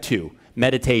to step 2,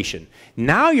 meditation.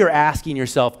 Now you're asking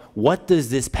yourself, what does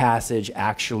this passage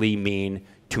actually mean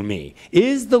to me?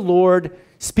 Is the Lord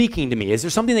speaking to me? Is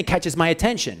there something that catches my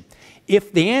attention?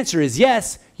 If the answer is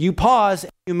yes, you pause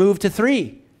and you move to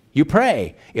 3. You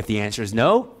pray. If the answer is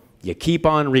no, you keep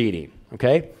on reading,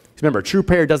 okay? Remember, true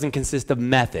prayer doesn't consist of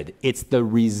method. It's the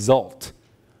result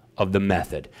of the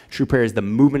method. True prayer is the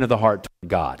movement of the heart toward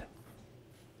God.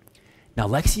 Now,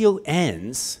 Lectio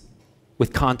ends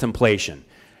with contemplation,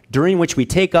 during which we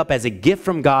take up as a gift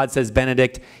from God, says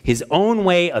Benedict, his own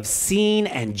way of seeing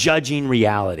and judging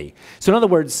reality. So in other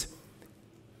words,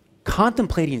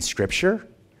 contemplating Scripture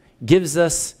gives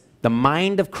us the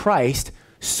mind of Christ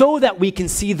so that we can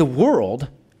see the world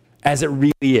as it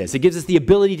really is. It gives us the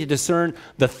ability to discern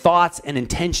the thoughts and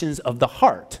intentions of the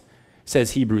heart,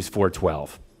 says Hebrews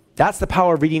 4:12. That's the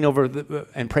power of reading over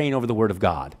and praying over the Word of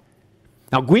God.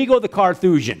 Now, Guido the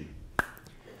Carthusian.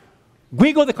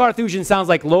 Guido the Carthusian sounds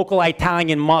like local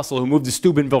Italian muscle who moved to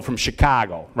Steubenville from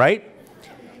Chicago, right?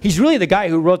 He's really the guy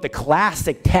who wrote the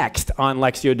classic text on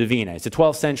Lectio Divina. It's a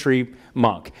 12th century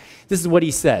monk. This is what he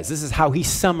says. This is how he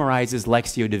summarizes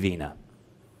Lectio Divina.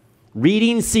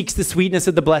 Reading seeks the sweetness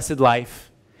of the blessed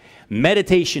life.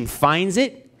 Meditation finds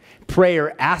it.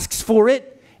 Prayer asks for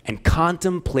it. And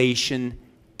contemplation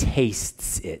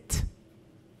tastes it.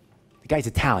 The guy's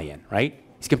Italian, right?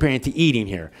 He's comparing it to eating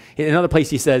here. In another place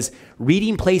he says,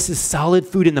 reading places solid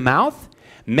food in the mouth.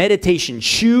 Meditation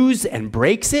chews and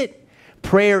breaks it.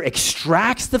 Prayer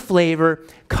extracts the flavor.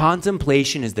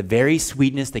 Contemplation is the very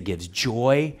sweetness that gives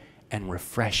joy and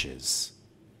refreshes.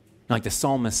 Like the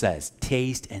psalmist says,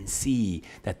 taste and see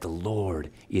that the Lord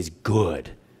is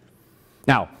good.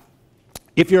 Now,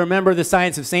 if you're a member of the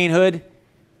Science of Sainthood,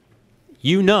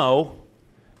 you know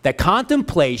that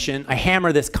contemplation, I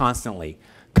hammer this constantly,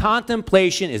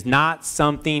 contemplation is not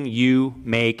something you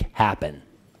make happen.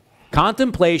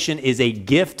 Contemplation is a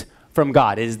gift from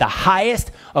God. It is the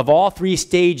highest of all 3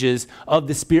 stages of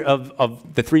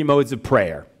the 3 modes of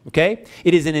prayer. Okay?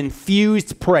 It is an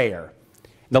infused prayer.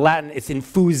 The Latin, it's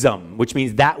infusum, which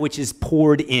means that which is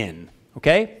poured in,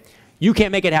 okay? You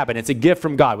can't make it happen. It's a gift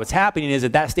from God. What's happening is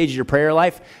at that stage of your prayer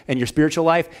life and your spiritual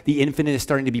life, the infinite is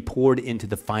starting to be poured into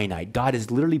the finite. God is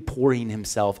literally pouring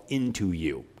himself into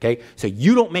you, okay? So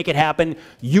you don't make it happen.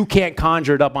 You can't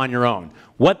conjure it up on your own.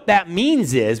 What that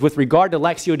means is, with regard to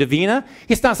Lectio Divina,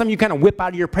 it's not something you kind of whip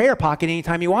out of your prayer pocket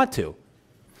anytime you want to.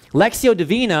 Lectio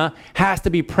Divina has to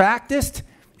be practiced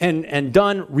and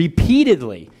done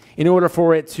repeatedly in order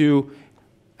for it to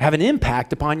have an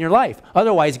impact upon your life.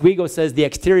 Otherwise, Guigo says the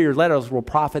exterior letters will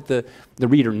profit the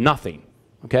reader nothing,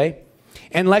 okay?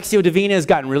 And Lectio Divina has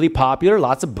gotten really popular,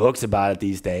 lots of books about it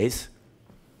these days.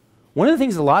 One of the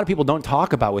things a lot of people don't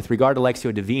talk about with regard to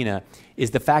Lectio Divina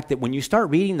is the fact that when you start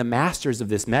reading the masters of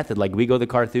this method, like Guigo the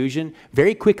Carthusian,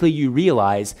 very quickly you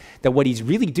realize that what he's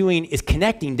really doing is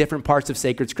connecting different parts of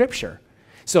sacred scripture.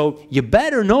 So you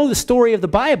better know the story of the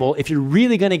Bible if you're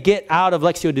really going to get out of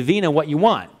Lectio Divina what you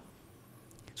want.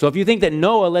 So if you think that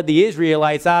Noah led the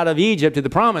Israelites out of Egypt to the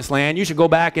promised land, you should go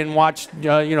back and watch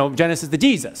Genesis to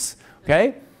Jesus,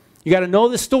 okay? You got to know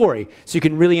the story so you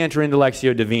can really enter into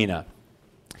Lectio Divina.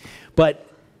 But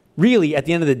really, at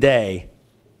the end of the day,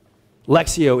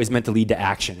 Lectio is meant to lead to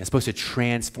action. It's supposed to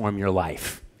transform your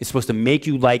life. It's supposed to make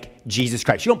you like Jesus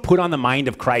Christ. You don't put on the mind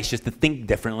of Christ just to think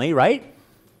differently, right?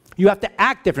 You have to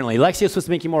act differently. Lectio is supposed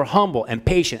to make you more humble and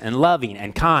patient and loving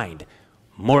and kind,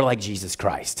 more like Jesus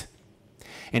Christ.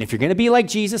 And if you're going to be like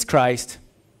Jesus Christ,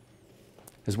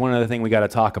 there's one other thing we got to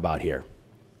talk about here.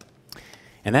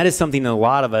 And that is something that a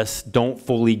lot of us don't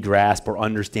fully grasp or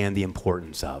understand the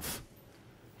importance of.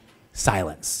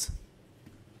 Silence.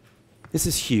 This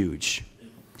is huge.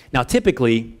 Now,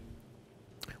 typically,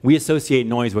 we associate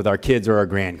noise with our kids or our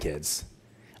grandkids.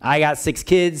 I got 6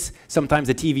 kids. Sometimes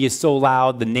the TV is so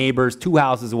loud, the neighbors 2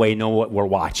 houses away know what we're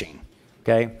watching,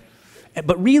 okay?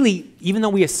 But really, even though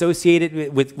we associate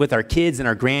it with our kids and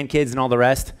our grandkids and all the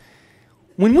rest,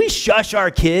 when we shush our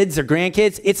kids or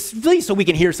grandkids, it's really so we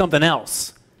can hear something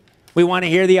else. We want to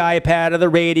hear the iPad or the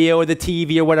radio or the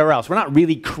TV or whatever else. We're not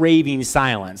really craving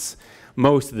silence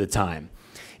most of the time.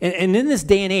 And in this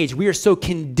day and age, we are so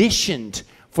conditioned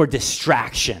for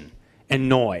distraction and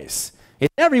noise.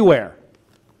 It's everywhere.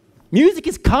 Music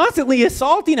is constantly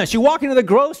assaulting us. You walk into the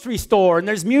grocery store and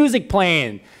there's music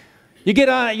playing.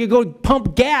 You go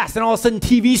pump gas and all of a sudden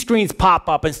TV screens pop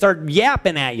up and start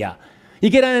yapping at you. You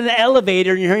get on an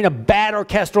elevator and you're hearing a bad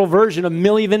orchestral version of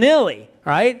Milli Vanilli,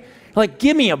 right? Like,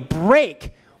 give me a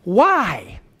break.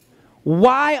 Why?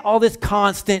 Why all this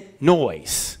constant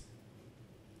noise?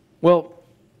 Well,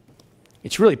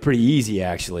 it's really pretty easy,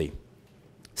 actually.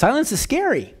 Silence is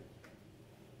scary.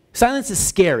 Silence is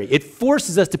scary. It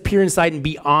forces us to peer inside and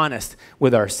be honest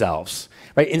with ourselves,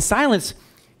 right? In silence,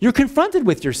 you're confronted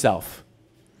with yourself.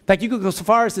 In fact, you could go so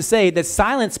far as to say that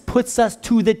silence puts us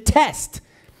to the test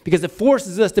because it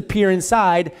forces us to peer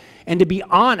inside and to be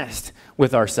honest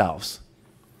with ourselves.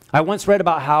 I once read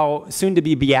about how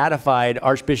soon-to-be beatified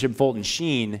Archbishop Fulton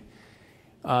Sheen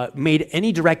made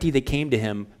any directee that came to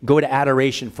him go to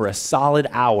adoration for a solid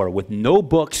hour with no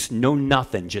books, no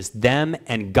nothing, just them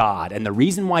and God. And the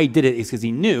reason why he did it is because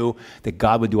he knew that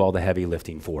God would do all the heavy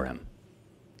lifting for him.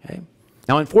 Okay?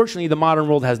 Now, unfortunately, the modern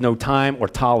world has no time or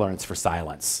tolerance for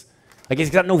silence. Like, it's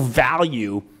got no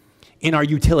value in our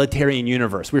utilitarian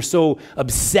universe. We're so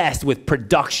obsessed with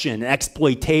production and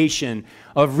exploitation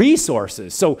of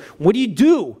resources. So what do you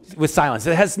do with silence?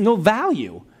 It has no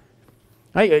value.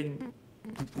 Right?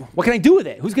 What can I do with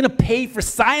it? Who's going to pay for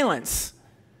silence?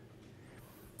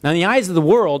 Now, in the eyes of the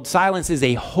world, silence is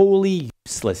a holy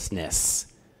uselessness,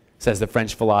 says the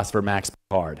French philosopher Max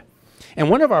Picard. And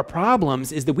one of our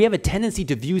problems is that we have a tendency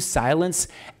to view silence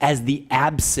as the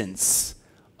absence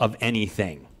of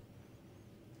anything.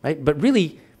 Right? But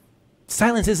really,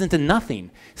 silence isn't a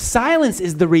nothing. Silence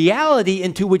is the reality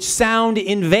into which sound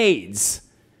invades.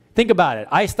 Think about it.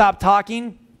 I stop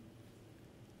talking.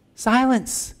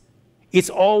 Silence. It's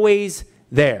always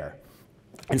there.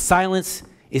 And silence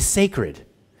is sacred.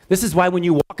 This is why when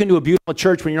you walk into a beautiful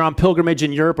church, when you're on pilgrimage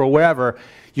in Europe or wherever,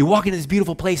 you walk into this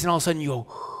beautiful place and all of a sudden you go,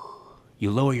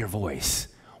 you lower your voice.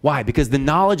 Why? Because the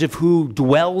knowledge of who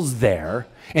dwells there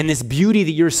and this beauty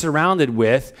that you're surrounded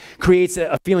with creates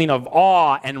a feeling of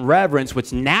awe and reverence,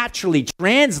 which naturally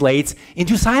translates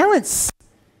into silence.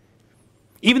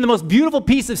 Even the most beautiful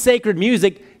piece of sacred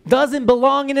music doesn't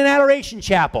belong in an adoration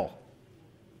chapel.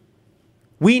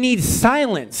 We need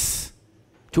silence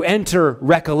to enter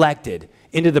recollected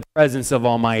into the presence of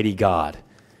Almighty God.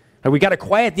 We got to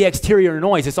quiet the exterior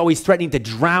noise. It's always threatening to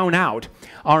drown out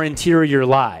our interior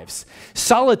lives.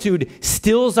 Solitude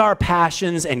stills our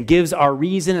passions and gives our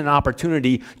reason an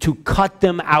opportunity to cut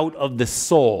them out of the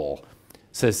soul,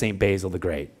 says St. Basil the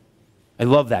Great. I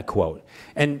love that quote.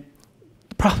 And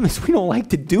the problem is we don't like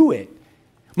to do it.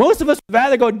 Most of us would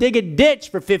rather go dig a ditch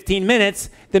for 15 minutes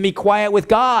than be quiet with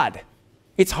God.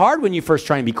 It's hard when you first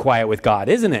try and be quiet with God,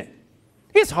 isn't it?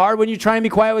 It's hard when you try and be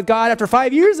quiet with God after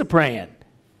 5 years of praying.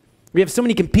 We have so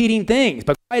many competing things,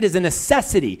 but quiet is a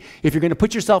necessity if you're going to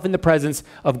put yourself in the presence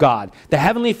of God. The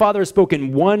Heavenly Father has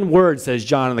spoken one word, says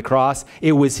John on the cross.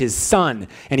 It was his Son,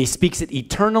 and he speaks it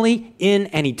eternally in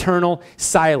an eternal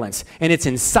silence. And it's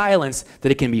in silence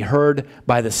that it can be heard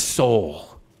by the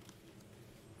soul.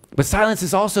 But silence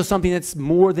is also something that's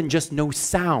more than just no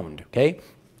sound, okay?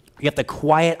 We have to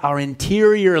quiet our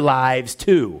interior lives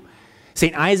too.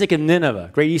 St. Isaac of Nineveh,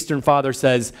 great Eastern Father,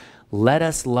 says, "Let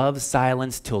us love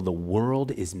silence till the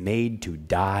world is made to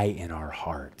die in our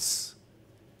hearts."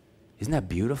 Isn't that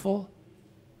beautiful?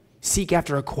 Seek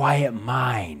after a quiet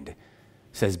mind,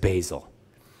 says Basil.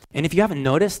 And if you haven't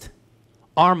noticed,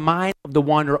 our minds love to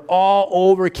wander all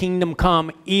over kingdom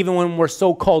come, even when we're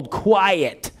so-called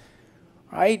quiet,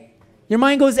 right? Your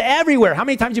mind goes everywhere. How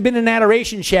many times have you been in an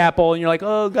adoration chapel and you're like,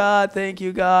 "Oh, God, thank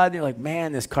you, God." And you're like,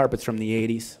 "Man, this carpet's from the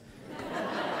 80s.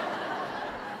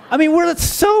 I mean, we're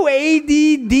so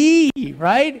ADD,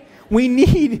 right? We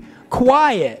need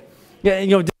quiet.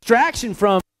 Yeah, distraction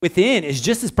from within is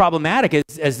just as problematic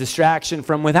as distraction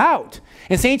from without.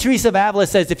 And St. Teresa of Avila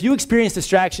says, if you experience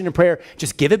distraction in prayer,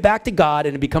 just give it back to God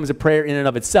and it becomes a prayer in and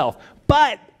of itself.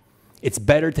 But it's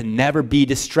better to never be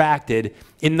distracted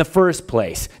in the first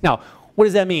place. Now, what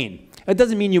does that mean? It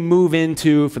doesn't mean you move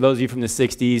into, for those of you from the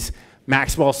 60s,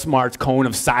 Maxwell Smart's cone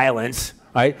of silence,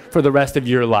 right, for the rest of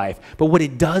your life. But what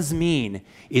it does mean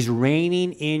is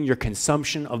reining in your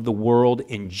consumption of the world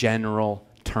in general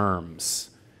terms.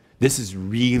 This is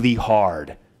really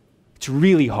hard. It's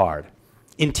really hard.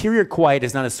 Interior quiet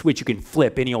is not a switch you can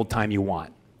flip any old time you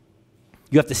want.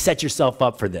 You have to set yourself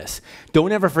up for this.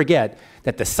 Don't ever forget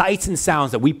that the sights and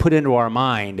sounds that we put into our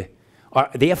mind,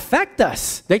 they affect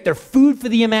us. They're food for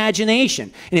the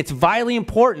imagination. And it's vitally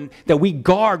important that we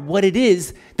guard what it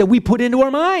is that we put into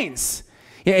our minds.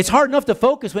 It's hard enough to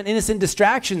focus when innocent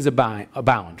distractions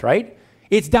abound, right?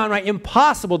 It's downright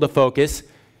impossible to focus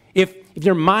if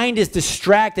your mind is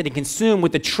distracted and consumed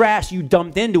with the trash you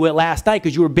dumped into it last night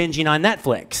because you were binging on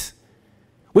Netflix,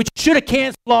 which should have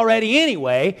canceled already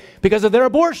anyway because of their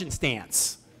abortion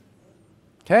stance.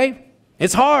 Okay?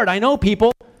 It's hard. I know,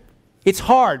 people. It's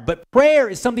hard, but prayer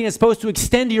is something that's supposed to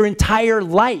extend your entire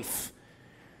life.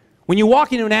 When you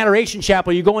walk into an adoration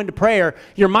chapel, you go into prayer,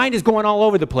 your mind is going all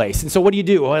over the place. And so what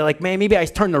do? Well, like, man, maybe I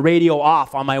turn the radio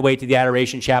off on my way to the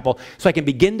adoration chapel so I can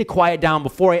begin to quiet down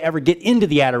before I ever get into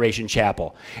the adoration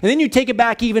chapel. And then you take it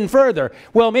back even further.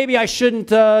 Well, maybe I shouldn't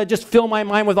just fill my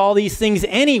mind with all these things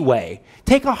anyway.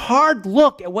 Take a hard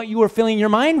look at what you are filling your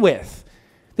mind with.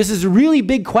 This is a really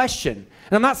big question.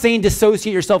 And I'm not saying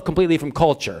dissociate yourself completely from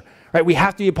culture. Right? We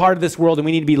have to be a part of this world and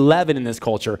we need to be leaven in this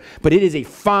culture. But it is a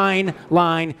fine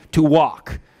line to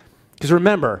walk. Because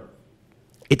remember,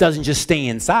 it doesn't just stay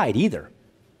inside either.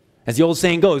 As the old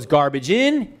saying goes, garbage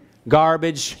in,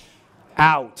 garbage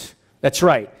out. That's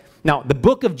right. Now, the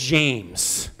book of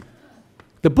James.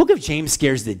 The book of James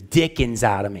scares the dickens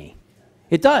out of me.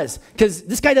 It does. Because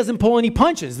this guy doesn't pull any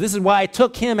punches. This is why I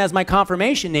took him as my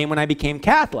confirmation name when I became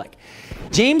Catholic.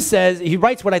 James says, he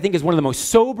writes what I think is one of the most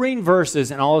sobering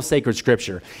verses in all of sacred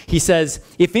scripture. He says,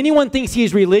 if anyone thinks he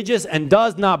is religious and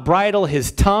does not bridle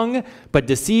his tongue, but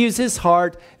deceives his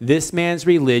heart, this man's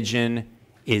religion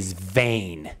is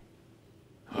vain.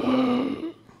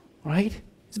 Right?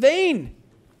 It's vain.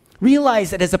 Realize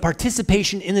that as a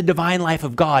participation in the divine life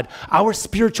of God, our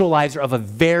spiritual lives are of a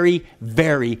very,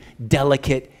 very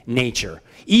delicate nature.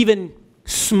 Even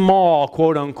small,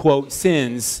 quote unquote,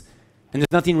 sins. And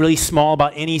there's nothing really small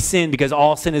about any sin because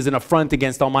all sin is an affront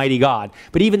against Almighty God.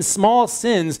 But even small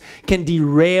sins can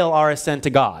derail our ascent to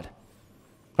God.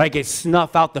 Like it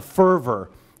snuff out the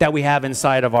fervor that we have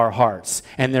inside of our hearts.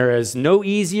 And there is no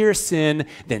easier sin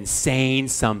than saying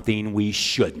something we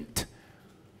shouldn't.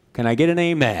 Can I get an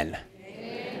amen?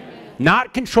 Amen.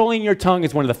 Not controlling your tongue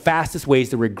is one of the fastest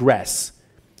ways to regress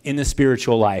in the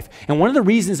spiritual life. And one of the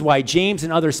reasons why James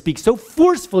and others speak so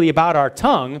forcefully about our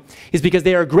tongue is because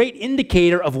they are a great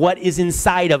indicator of what is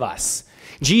inside of us.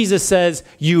 Jesus says,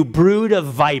 "You brood of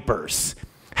vipers,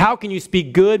 how can you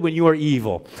speak good when you are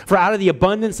evil? For out of the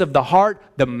abundance of the heart,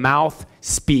 the mouth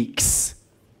speaks."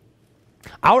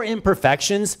 Our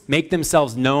imperfections make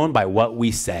themselves known by what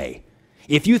we say.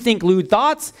 If you think lewd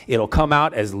thoughts, it'll come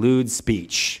out as lewd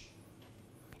speech.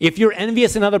 If you're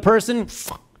envious of another person,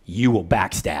 you will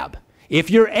backstab. If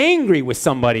you're angry with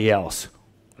somebody else,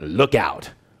 look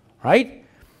out, right?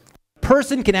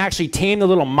 person can actually tame the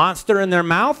little monster in their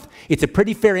mouth, it's a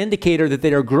pretty fair indicator that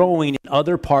they are growing in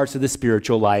other parts of the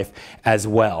spiritual life as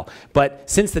well. But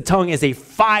since the tongue is a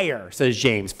fire, says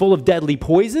James, full of deadly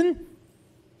poison,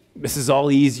 this is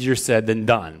all easier said than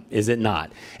done, is it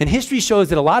not? And history shows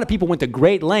that a lot of people went to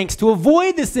great lengths to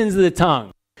avoid the sins of the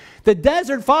tongue. The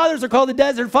desert fathers are called the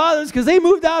desert fathers because they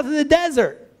moved out to the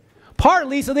desert,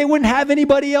 partly so they wouldn't have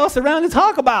anybody else around to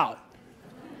talk about.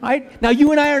 Right? Now,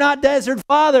 you and I are not desert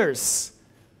fathers.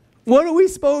 What are we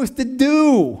supposed to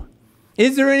do?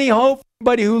 Is there any hope for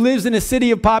anybody who lives in a city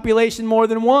of population more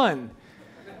than one?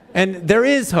 And there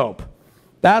is hope.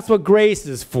 That's what grace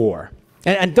is for.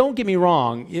 And don't get me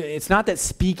wrong, it's not that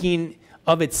speaking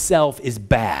of itself is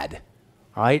bad.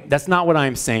 All right? That's not what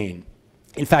I'm saying.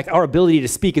 In fact, our ability to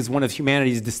speak is one of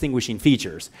humanity's distinguishing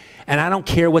features. And I don't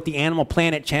care what the Animal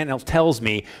Planet channel tells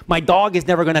me, my dog is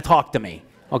never going to talk to me.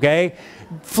 Okay?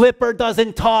 Flipper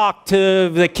doesn't talk to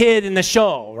the kid in the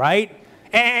show, right?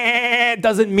 It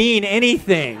doesn't mean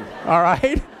anything, all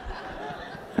right?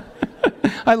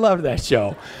 I love that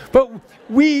show. But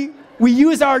we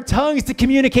use our tongues to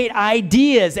communicate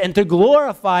ideas and to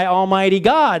glorify Almighty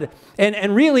God.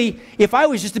 And really, if I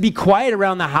was just to be quiet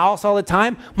around the house all the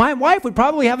time, my wife would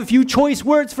probably have a few choice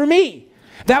words for me.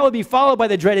 That would be followed by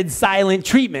the dreaded silent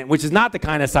treatment, which is not the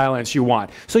kind of silence you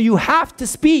want. So you have to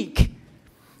speak.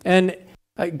 And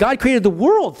God created the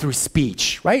world through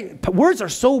speech, right? Words are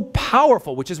so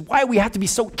powerful, which is why we have to be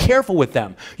so careful with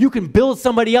them. You can build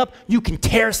somebody up. You can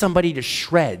tear somebody to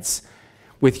shreds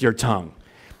with your tongue.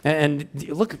 And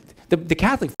look, the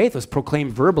Catholic faith was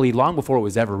proclaimed verbally long before it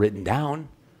was ever written down,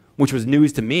 which was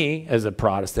news to me as a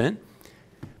Protestant.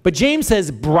 But James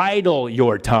says, bridle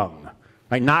your tongue,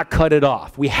 right? Not cut it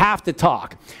off. We have to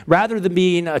talk. Rather than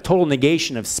being a total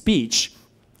negation of speech,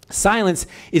 silence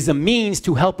is a means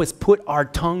to help us put our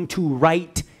tongue to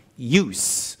right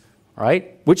use, all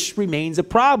right? Which remains a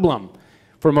problem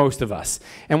for most of us.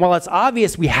 And while it's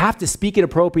obvious we have to speak at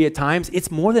appropriate times,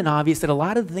 it's more than obvious that a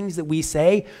lot of the things that we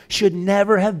say should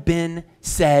never have been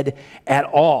said at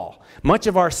all. Much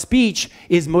of our speech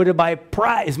is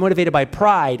motivated by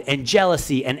pride and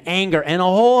jealousy and anger and a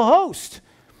whole host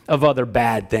of other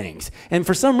bad things. And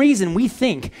for some reason, we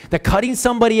think that cutting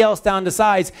somebody else down to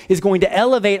size is going to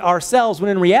elevate ourselves, when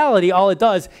in reality, all it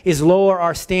does is lower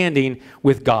our standing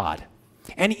with God.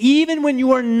 And even when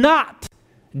you are not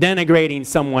denigrating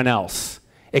someone else,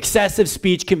 excessive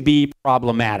speech can be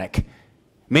problematic.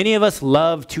 Many of us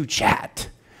love to chat.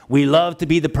 We love to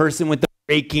be the person with the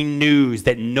breaking news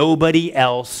that nobody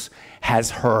else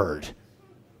has heard.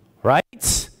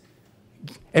 Right?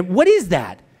 And what is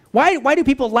that? Why do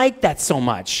people like that so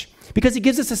much? Because it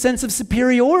gives us a sense of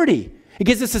superiority. It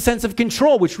gives us a sense of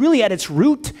control, which really at its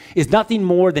root is nothing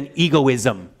more than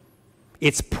egoism.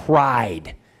 It's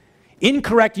pride.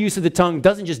 Incorrect use of the tongue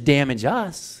doesn't just damage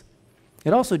us.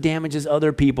 It also damages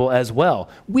other people as well.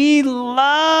 We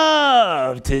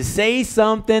love to say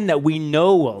something that we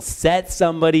know will set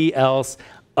somebody else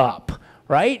up,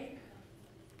 right?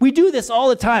 We do this all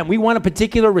the time. We want a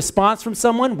particular response from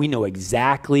someone. We know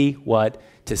exactly what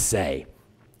to say.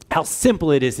 How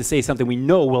simple it is to say something we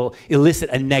know will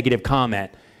elicit a negative comment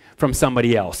from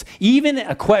somebody else. Even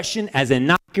a question as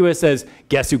innocuous as,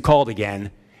 guess who called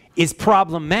again, is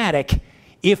problematic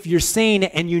if you're saying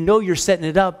it and you know you're setting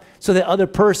it up so that other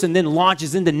person then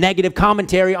launches into negative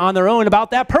commentary on their own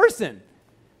about that person.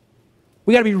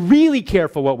 We got to be really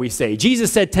careful what we say.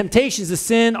 Jesus said, temptations to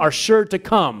sin are sure to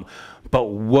come, but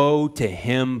woe to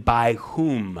him by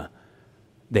whom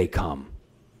they come.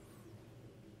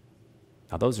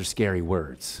 Now, those are scary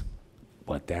words,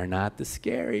 but they're not the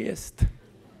scariest.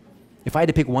 If I had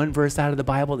to pick one verse out of the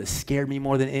Bible that scared me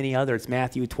more than any other, it's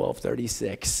Matthew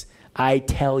 12:36. I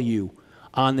tell you,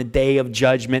 on the day of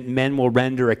judgment, men will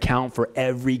render account for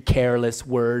every careless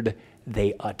word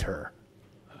they utter.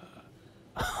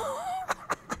 I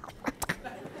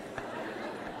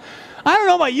don't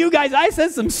know about you guys. I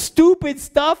said some stupid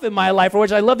stuff in my life for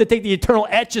which I love to take the eternal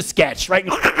Etch-a-Sketch, right?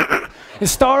 And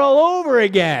start all over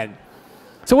again.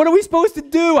 So what are we supposed to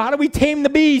do? How do we tame the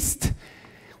beast?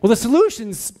 Well, the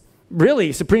solution's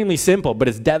really supremely simple, but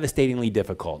it's devastatingly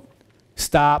difficult.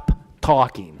 Stop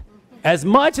talking. As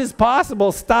much as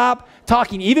possible, stop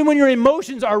talking. Even when your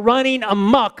emotions are running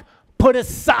amok, put a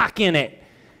sock in it.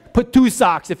 Put 2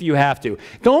 socks if you have to.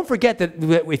 Don't forget that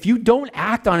if you don't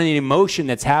act on an emotion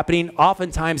that's happening,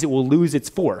 oftentimes it will lose its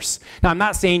force. Now, I'm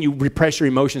not saying you repress your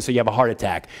emotions so you have a heart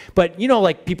attack. But, you know,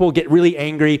 like people get really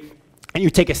angry and you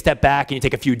take a step back and you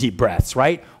take a few deep breaths,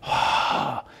 right?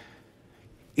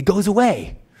 It goes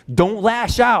away. Don't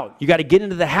lash out. You got to get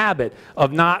into the habit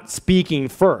of not speaking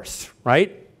first,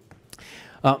 right?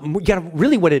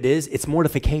 Really what it is, it's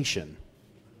mortification.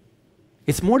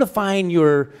 It's mortifying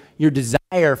your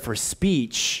desire for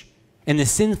speech and the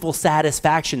sinful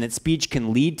satisfaction that speech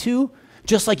can lead to,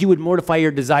 just like you would mortify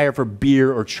your desire for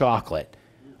beer or chocolate,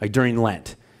 like during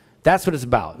Lent. That's what it's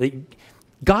about.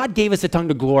 God gave us a tongue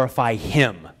to glorify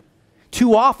him.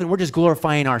 Too often, we're just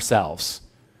glorifying ourselves.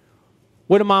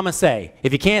 What did Mama say?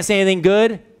 If you can't say anything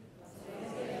good?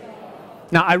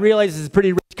 Now, I realize this is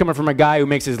pretty rich coming from a guy who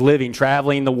makes his living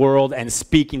traveling the world and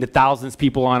speaking to thousands of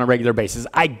people on a regular basis.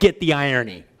 I get the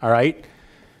irony, all right?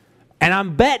 And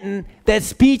I'm betting that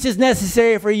speech is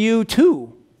necessary for you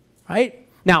too, right?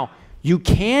 Now, you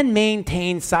can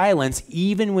maintain silence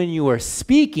even when you are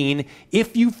speaking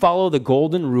if you follow the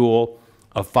golden rule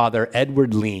of Father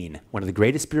Edward Lean, one of the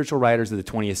greatest spiritual writers of the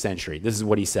 20th century. This is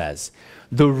what he says.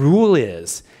 The rule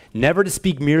is never to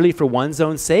speak merely for one's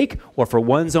own sake or for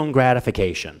one's own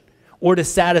gratification or to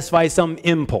satisfy some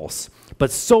impulse,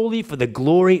 but solely for the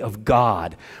glory of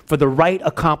God, for the right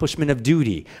accomplishment of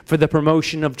duty, for the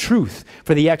promotion of truth,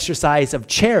 for the exercise of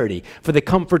charity, for the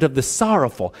comfort of the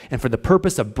sorrowful, and for the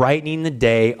purpose of brightening the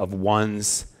day of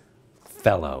one's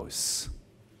fellows.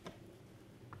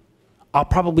 I'll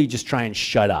probably just try and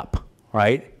shut up,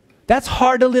 right? That's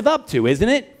hard to live up to, isn't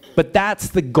it? But that's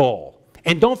the goal.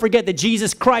 And don't forget that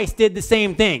Jesus Christ did the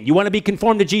same thing. You want to be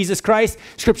conformed to Jesus Christ?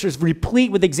 Scripture is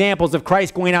replete with examples of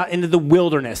Christ going out into the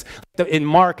wilderness. In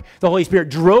Mark, the Holy Spirit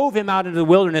drove him out into the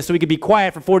wilderness so he could be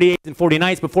quiet for 40 days and 40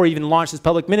 nights before he even launched his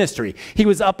public ministry. He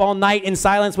was up all night in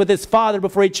silence with his Father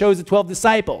before he chose the 12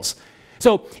 disciples.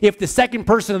 So if the second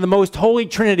person of the most holy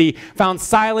Trinity found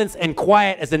silence and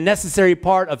quiet as a necessary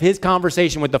part of his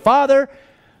conversation with the Father,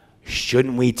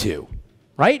 shouldn't we too?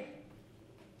 Right?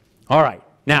 All right.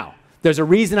 Now, there's a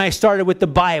reason I started with the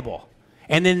Bible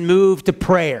and then moved to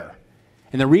prayer.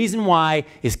 And the reason why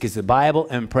is because the Bible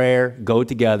and prayer go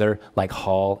together like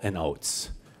Hall and Oates.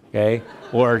 Okay?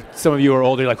 Or some of you are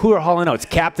older, like, who are Hall and Oates?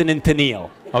 Captain and Tennille.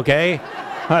 Okay?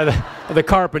 The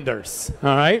Carpenters.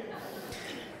 All right?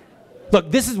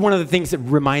 Look, this is one of the things that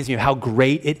reminds me of how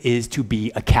great it is to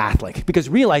be a Catholic. Because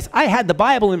realize I had the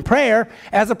Bible in prayer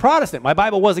as a Protestant. My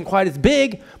Bible wasn't quite as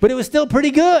big, but it was still pretty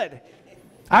good.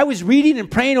 I was reading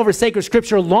and praying over sacred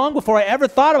scripture long before I ever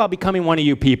thought about becoming one of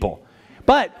you people.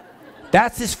 But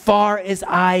that's as far as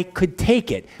I could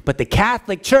take it. But the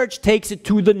Catholic Church takes it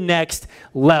to the next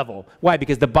level. Why?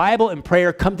 Because the Bible and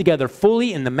prayer come together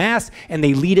fully in the Mass, and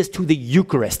they lead us to the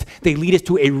Eucharist. They lead us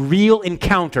to a real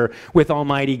encounter with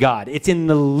Almighty God. It's in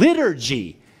the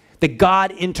liturgy that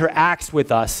God interacts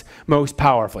with us most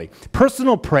powerfully.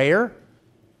 Personal prayer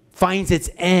finds its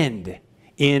end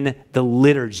in the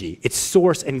liturgy. Its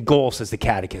source and goal, says the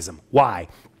Catechism. Why?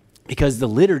 Because the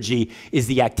liturgy is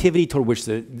the activity toward which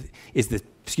the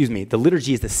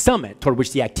liturgy is the summit toward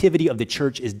which the activity of the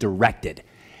church is directed.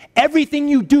 Everything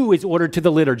you do is ordered to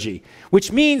the liturgy,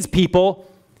 which means, people,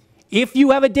 if you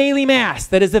have a daily Mass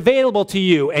that is available to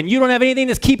you and you don't have anything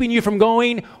that's keeping you from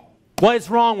going, what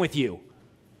is wrong with you?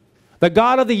 The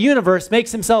God of the universe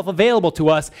makes himself available to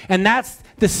us, and that's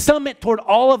the summit toward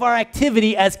all of our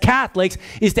activity as Catholics,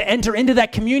 is to enter into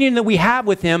that communion that we have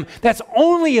with him that's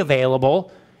only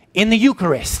available in the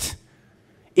Eucharist.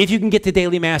 If you can get to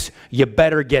daily Mass, you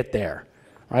better get there,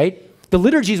 right? The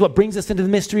liturgy is what brings us into the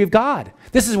mystery of God.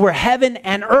 This is where heaven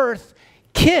and earth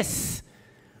kiss.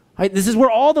 Right? This is where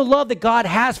all the love that God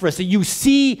has for us that you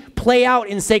see play out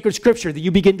in sacred scripture, that you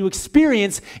begin to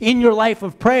experience in your life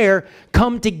of prayer,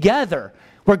 come together,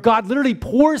 where God literally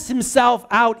pours himself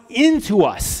out into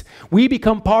us. We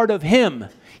become part of him.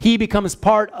 He becomes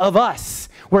part of us.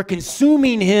 We're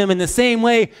consuming him in the same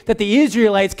way that the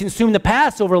Israelites consumed the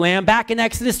Passover lamb back in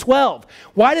Exodus 12.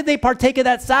 Why did they partake of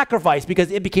that sacrifice?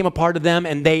 Because it became a part of them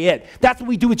and they it. That's what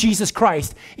we do with Jesus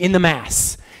Christ in the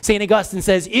Mass. St. Augustine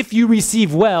says, if you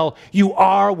receive well, you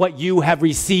are what you have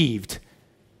received.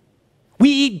 We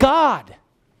eat God.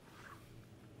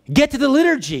 Get to the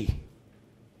liturgy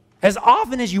as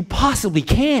often as you possibly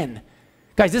can.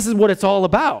 Guys, this is what it's all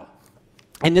about.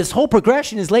 And this whole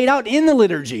progression is laid out in the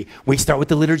liturgy. We start with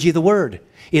the liturgy of the Word.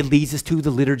 It leads us to the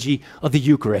liturgy of the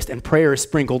Eucharist, and prayer is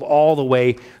sprinkled all the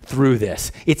way through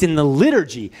this. It's in the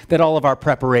liturgy that all of our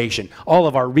preparation, all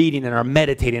of our reading and our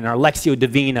meditating, and our Lectio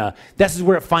Divina, this is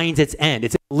where it finds its end.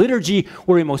 It's in liturgy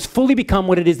where we most fully become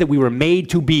what it is that we were made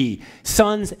to be,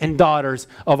 sons and daughters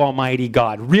of Almighty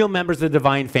God, real members of the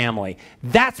divine family.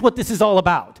 That's what this is all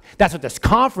about. That's what this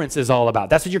conference is all about.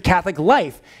 That's what your Catholic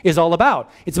life is all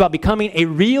about. It's about becoming a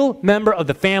real member of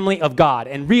the family of God.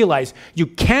 And realize you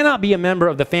cannot be a member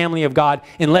of the family of God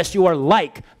unless you are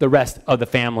like the rest of the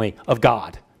family of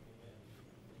God.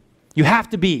 You have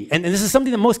to be. And this is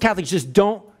something that most Catholics just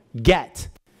don't get.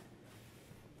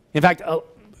 In fact,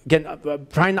 again,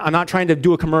 I'm not trying to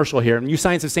do a commercial here. And you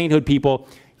Science of Sainthood people,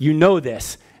 you know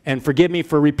this. And forgive me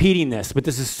for repeating this, but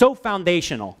this is so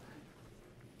foundational.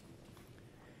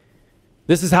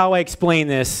 This is how I explain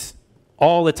this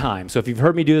all the time. So if you've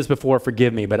heard me do this before,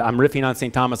 forgive me, but I'm riffing on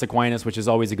St. Thomas Aquinas, which is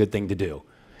always a good thing to do.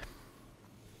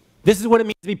 This is what it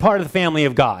means to be part of the family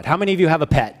of God. How many of you have a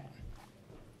pet?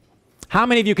 How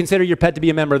many of you consider your pet to be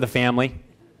a member of the family?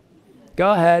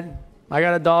 Go ahead. I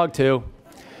got a dog too.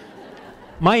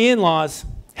 My in-laws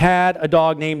had a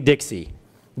dog named Dixie.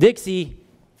 Dixie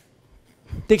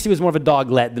was more of a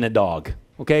doglet than a dog.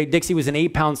 Okay? Dixie was an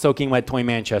 8-pound soaking wet toy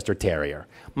Manchester Terrier.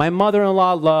 My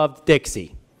mother-in-law loved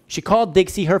Dixie. She called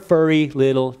Dixie her furry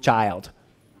little child.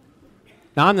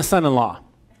 Now, I'm the son-in-law.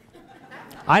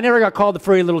 I never got called the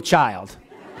furry little child.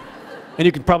 And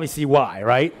you can probably see why,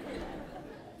 right?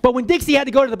 But when Dixie had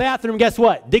to go to the bathroom, guess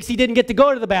what? Dixie didn't get to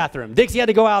go to the bathroom. Dixie had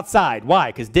to go outside.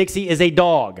 Why? Because Dixie is a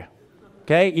dog.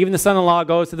 Okay? Even the son-in-law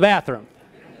goes to the bathroom.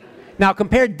 Now,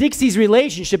 compare Dixie's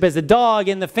relationship as a dog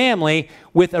in the family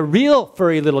with a real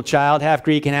furry little child, half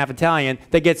Greek and half Italian,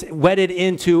 that gets wedded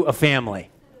into a family.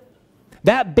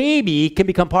 That baby can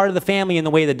become part of the family in the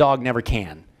way the dog never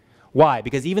can. Why?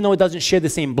 Because even though it doesn't share the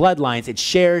same bloodlines, it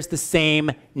shares the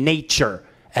same nature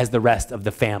as the rest of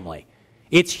the family.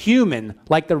 It's human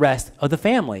like the rest of the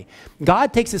family.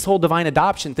 God takes this whole divine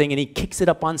adoption thing and he kicks it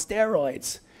up on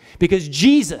steroids. Because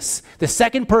Jesus, the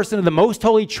second person of the most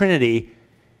holy Trinity,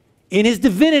 in his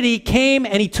divinity came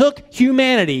and he took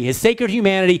humanity, his sacred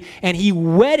humanity, and he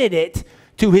wedded it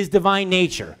to his divine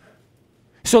nature.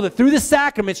 So that through the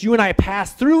sacraments, you and I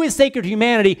pass through his sacred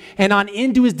humanity and on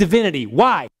into his divinity.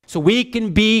 Why? So we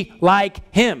can be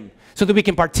like him. So that we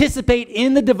can participate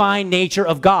in the divine nature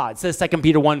of God, says 2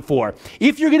 Peter 1:4.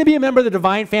 If you're going to be a member of the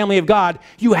divine family of God,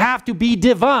 you have to be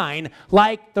divine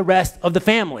like the rest of the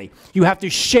family. You have to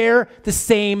share the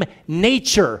same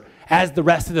nature as the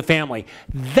rest of the family.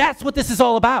 That's what this is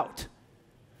all about.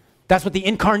 That's what the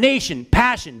incarnation,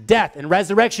 passion, death, and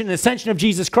resurrection and ascension of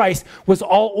Jesus Christ was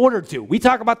all ordered to. We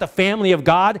talk about the family of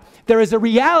God. There is a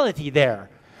reality there.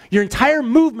 Your entire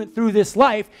movement through this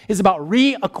life is about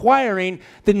reacquiring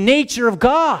the nature of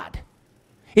God.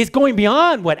 It's going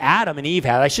beyond what Adam and Eve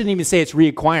had. I shouldn't even say it's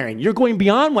reacquiring. You're going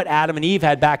beyond what Adam and Eve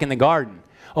had back in the garden.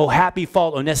 Oh, happy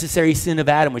fault, oh, necessary sin of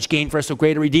Adam, which gained for us so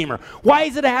great a Redeemer. Why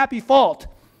is it a happy fault?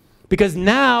 Because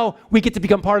now we get to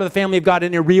become part of the family of God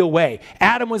in a real way.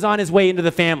 Adam was on his way into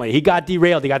the family. He got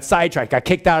derailed. He got sidetracked, got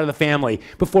kicked out of the family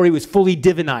before he was fully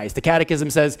divinized. The Catechism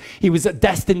says he was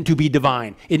destined to be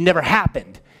divine. It never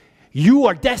happened. You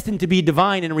are destined to be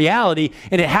divine in reality,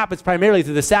 and it happens primarily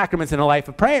through the sacraments and a life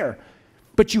of prayer.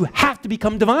 But you have to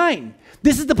become divine.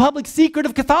 This is the public secret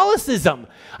of Catholicism.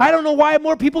 I don't know why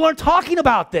more people aren't talking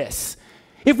about this.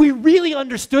 If we really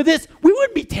understood this, we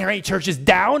wouldn't be tearing churches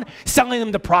down, selling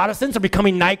them to Protestants, or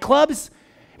becoming nightclubs.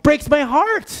 It breaks my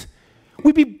heart.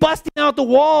 We'd be busting out the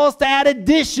walls to add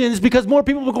additions because more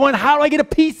people were going, how do I get a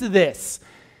piece of this?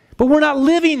 But we're not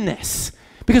living this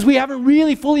because we haven't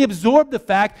really fully absorbed the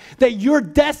fact that your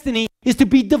destiny is to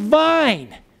be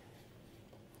divine.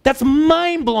 That's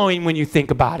mind-blowing when you think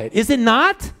about it. Is it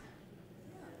not?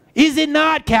 Is it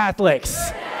not,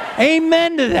 Catholics?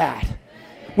 Amen to that.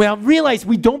 Well, realize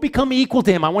we don't become equal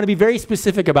to him. I want to be very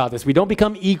specific about this. We don't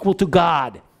become equal to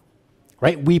God,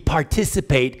 right? We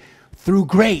participate through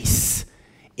grace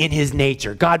in his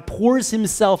nature. God pours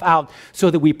himself out so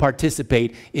that we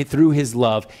participate through his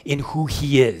love in who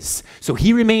he is. So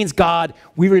he remains God,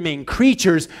 we remain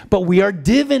creatures, but we are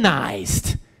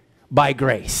divinized by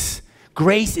grace.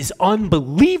 Grace is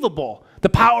unbelievable, the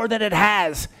power that it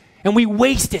has, and we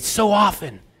waste it so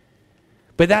often.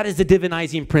 But that is the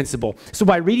divinizing principle. So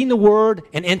by reading the Word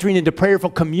and entering into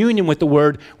prayerful communion with the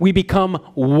Word, we become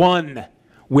one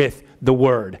with the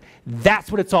Word. That's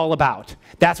what it's all about.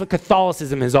 That's what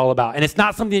Catholicism is all about. And it's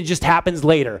not something that just happens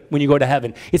later when you go to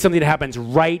heaven. It's something that happens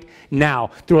right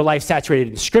now through a life saturated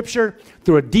in Scripture,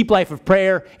 through a deep life of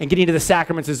prayer, and getting to the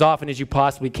sacraments as often as you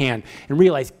possibly can. And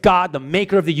realize God, the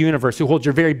maker of the universe, who holds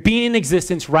your very being in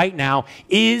existence right now,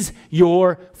 is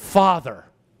your Father.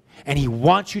 And he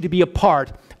wants you to be a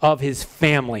part of his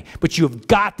family. But you have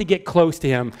got to get close to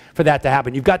him for that to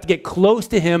happen. You've got to get close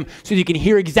to him so you can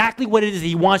hear exactly what it is that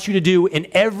he wants you to do in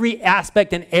every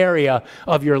aspect and area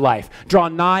of your life. Draw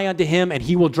nigh unto him, and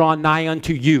he will draw nigh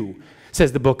unto you,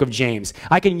 says the book of James.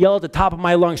 I can yell at the top of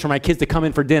my lungs for my kids to come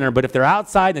in for dinner, but if they're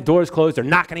outside and the door is closed, they're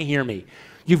not going to hear me.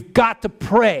 You've got to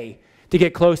pray to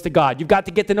get close to God. You've got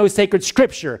to get to know sacred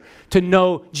Scripture to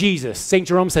know Jesus. St.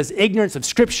 Jerome says ignorance of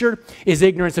Scripture is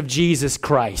ignorance of Jesus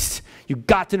Christ. You've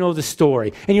got to know the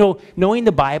story. And you know, knowing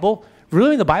the Bible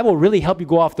Really, the Bible will really help you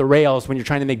go off the rails when you're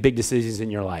trying to make big decisions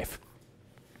in your life.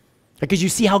 Because you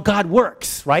see how God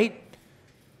works, right?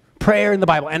 Prayer in the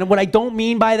Bible. And what I don't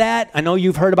mean by that, I know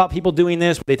you've heard about people doing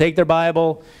this. They take their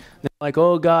Bible, and they're like,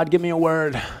 oh, God, give me a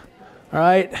word. All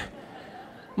right?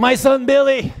 My son,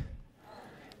 Billy,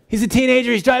 he's a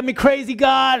teenager. He's driving me crazy,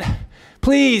 God.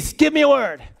 Please, give me a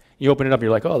word. You open it up,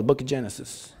 you're like, oh, the book of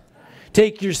Genesis.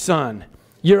 Take your son,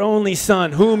 your only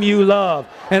son, whom you love,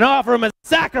 and offer him as a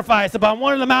sacrifice upon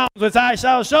one of the mountains which I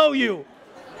shall show you.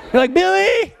 You're like,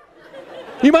 Billy,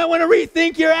 you might want to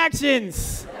rethink your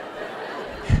actions.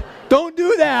 Don't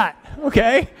do that,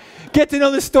 okay? Get to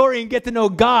know the story and get to know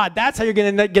God. That's how you're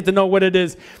going to get to know what it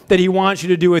is that he wants you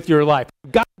to do with your life.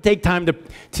 You've got to take time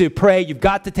to pray. You've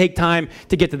got to take time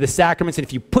to get to the sacraments. And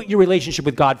if you put your relationship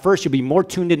with God first, you'll be more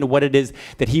tuned into what it is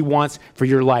that he wants for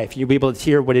your life. You'll be able to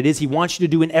hear what it is he wants you to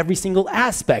do in every single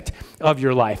aspect of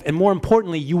your life. And more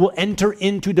importantly, you will enter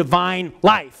into divine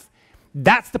life.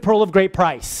 That's the pearl of great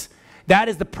price. That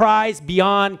is the prize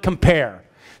beyond compare.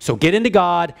 So get into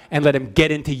God and let him get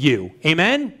into you.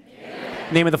 Amen? In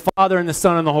the name of the Father, and the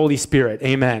Son, and the Holy Spirit.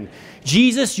 Amen.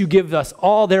 Jesus, you give us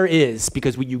all there is,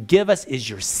 because what you give us is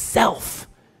yourself.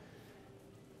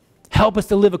 Help us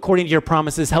to live according to your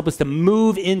promises. Help us to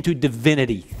move into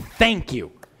divinity. Thank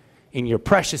you. In your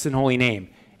precious and holy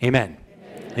name. Amen.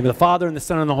 In the name of the Father, and the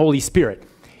Son, and the Holy Spirit.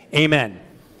 Amen.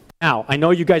 Now, I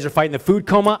know you guys are fighting the food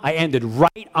coma. I ended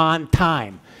right on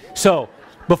time. So,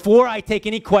 before I take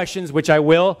any questions, which I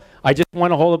will, I just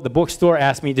want to hold up the bookstore,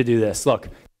 asked me to do this. Look.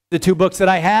 The two books that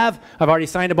I have, I've already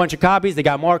signed a bunch of copies. They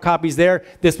got more copies there.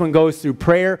 This one goes through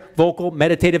prayer, vocal,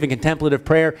 meditative, and contemplative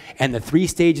prayer, and the 3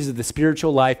 stages of the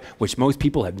spiritual life, which most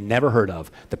people have never heard of.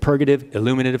 The purgative,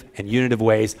 illuminative, and unitive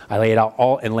ways. I lay it out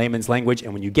all in layman's language,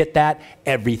 and when you get that,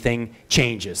 everything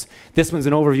changes. This one's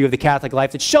an overview of the Catholic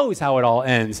life that shows how it all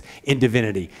ends in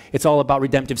divinity. It's all about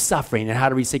redemptive suffering and how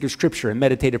to read sacred scripture and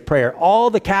meditative prayer. All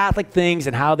the Catholic things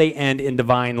and how they end in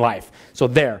divine life. So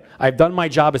there, I've done my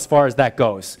job as far as that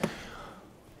goes.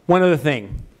 One other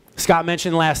thing, Scott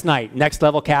mentioned last night, Next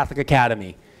Level Catholic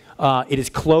Academy. It is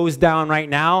closed down right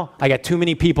now. I got too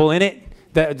many people in it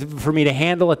for me to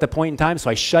handle at the point in time,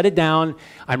 so I shut it down.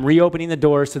 I'm reopening the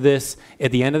doors to this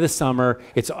at the end of the summer.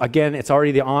 It's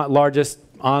already the largest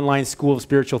online school of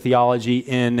spiritual theology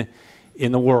in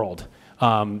the world.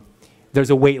 There's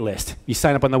a wait list. You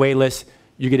sign up on the wait list,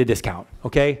 you get a discount,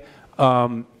 okay?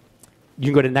 You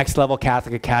can go to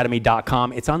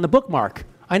nextlevelcatholicacademy.com. It's on the bookmark.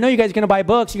 I know you guys are going to buy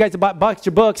books. You guys have bought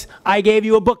your books. I gave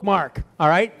you a bookmark, all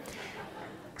right?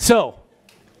 So,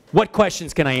 what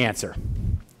questions can I answer?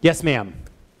 Yes, ma'am.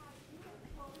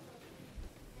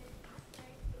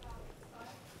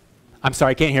 I'm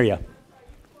sorry, I can't hear you.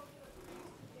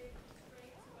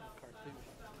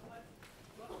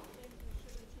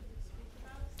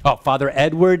 Oh, Father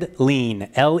Edward Lean,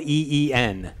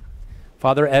 L-E-E-N.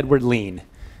 Father Edward Lean.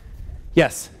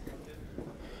 Yes.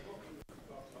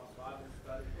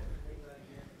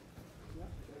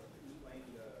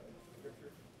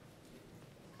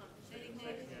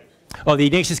 Oh, the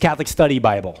Ignatius Catholic Study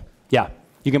Bible. Yeah,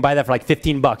 you can buy that for like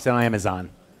 $15 on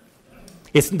Amazon.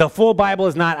 The full Bible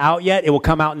is not out yet. It will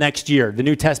come out next year. The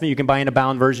New Testament you can buy in a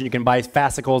bound version. You can buy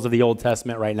fascicles of the Old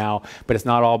Testament right now, but it's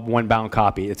not all one bound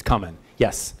copy. It's coming.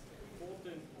 Yes.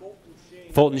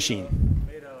 Fulton Sheen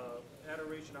made an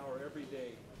adoration hour every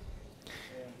day,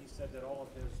 and he said that all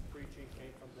of his preaching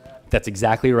came from that. That's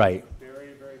exactly right.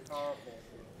 Very, very powerful.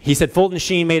 He said Fulton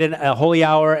Sheen made a holy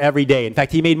hour every day. In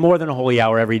fact, he made more than a holy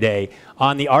hour every day.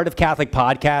 On the Art of Catholic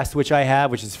podcast, which I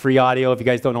have, which is free audio. If you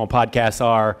guys don't know what podcasts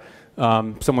are,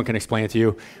 someone can explain it to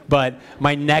you. But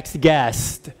my next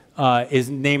guest is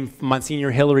named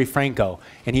Monsignor Hilary Franco,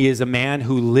 and he is a man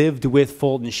who lived with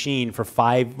Fulton Sheen for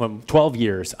 12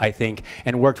 years, I think,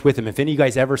 and worked with him. If any of you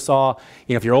guys ever saw,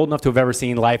 if you're old enough to have ever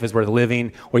seen Life is Worth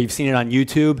Living, or you've seen it on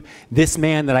YouTube, this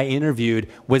man that I interviewed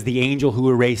was the angel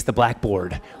who erased the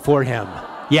blackboard for him.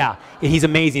 Yeah, he's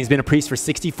amazing. He's been a priest for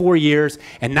 64 years,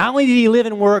 and not only did he live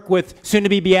and work with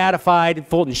soon-to-be beatified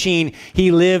Fulton Sheen, he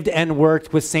lived and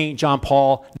worked with St. John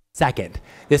Paul II.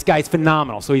 This guy's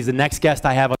phenomenal. So he's the next guest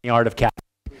I have on the Art of Catholic.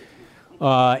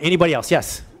 Anybody else?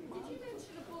 Yes? Did you mention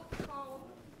a book called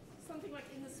something like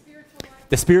In the Spiritual Life?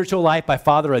 The Spiritual Life by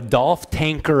Father Adolphe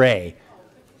Tanqueray.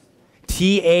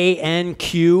 T-A-N-Q-E-R-E-Y.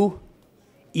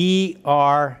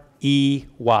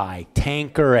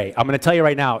 Tanqueray. I'm going to tell you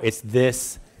right now, it's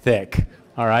this thick.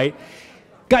 All right?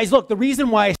 Guys, look, the reason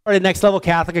why I started Next Level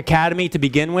Catholic Academy to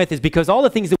begin with is because all the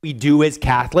things that we do as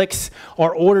Catholics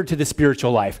are ordered to the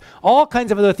spiritual life. All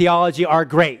kinds of other theology are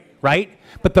great, right?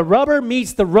 But the rubber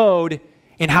meets the road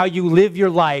in how you live your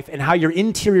life and how your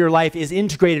interior life is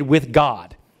integrated with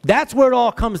God. That's where it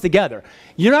all comes together.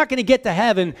 You're not going to get to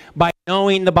heaven by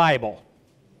knowing the Bible.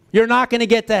 You're not going to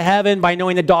get to heaven by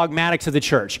knowing the dogmatics of the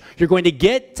church. You're going to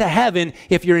get to heaven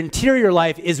if your interior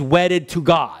life is wedded to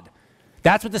God.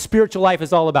 That's what the spiritual life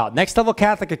is all about. Next Level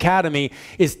Catholic Academy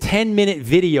is 10-minute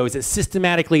videos that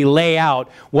systematically lay out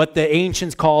what the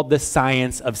ancients called the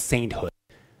science of sainthood.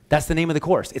 That's the name of the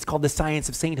course. It's called the science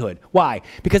of sainthood. Why?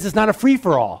 Because it's not a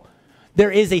free-for-all.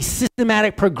 There is a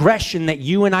systematic progression that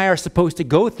you and I are supposed to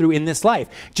go through in this life.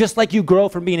 Just like you grow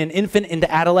from being an infant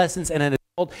into adolescence and an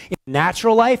adult in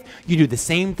natural life, you do the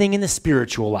same thing in the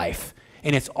spiritual life.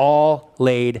 And it's all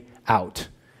laid out.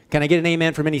 Can I get an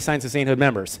amen from any Science of Sainthood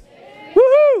members? Amen.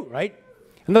 Woohoo! Right?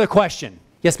 Another question.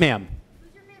 Yes, ma'am.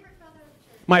 Who's your favorite father of the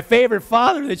church? My favorite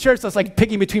father of the church, that's like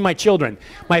picking between my children.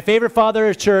 My favorite father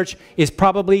of the church is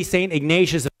probably St.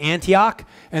 Ignatius of Antioch.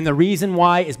 And the reason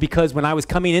why is because when I was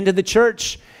coming into the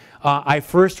church, I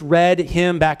first read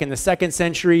him back in the 2nd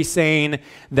century saying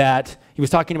that he was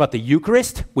talking about the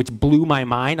Eucharist, which blew my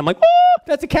mind. I'm like, oh,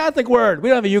 that's a Catholic word. We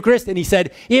don't have a Eucharist. And he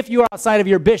said, if you are outside of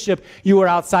your bishop, you are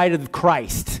outside of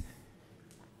Christ.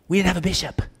 We didn't have a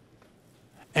bishop.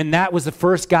 And that was the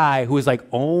first guy who was like,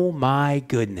 oh my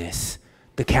goodness,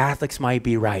 the Catholics might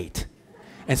be right.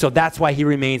 And so that's why he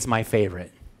remains my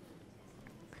favorite.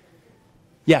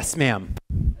 Yes, ma'am.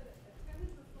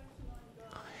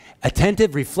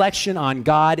 Attentive reflection on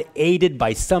God aided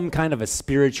by some kind of a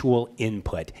spiritual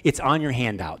input. It's on your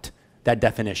handout, that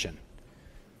definition.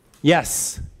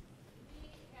 Yes. We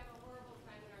have a horrible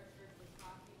time in our church with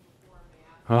talking before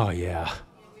Mass. Oh, yeah.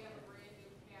 And we have a brand new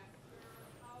pastor.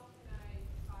 How can I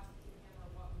talk to him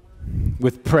or what word?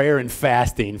 With prayer and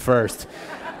fasting first.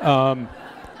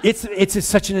 It's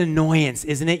such an annoyance,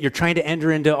 isn't it? You're trying to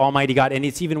enter into Almighty God, and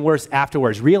it's even worse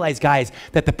afterwards. Realize, guys,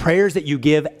 that the prayers that you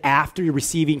give after you're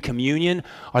receiving communion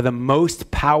are the most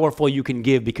powerful you can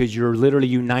give because you're literally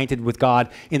united with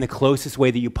God in the closest way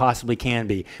that you possibly can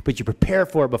be. But you prepare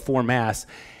for it before Mass.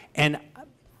 And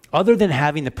other than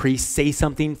having the priest say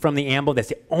something from the ambo, that's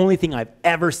the only thing I've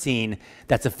ever seen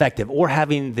that's effective, or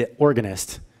having the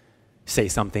organist say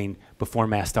something before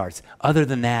Mass starts. Other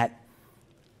than that,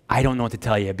 I don't know what to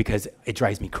tell you because it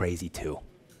drives me crazy too.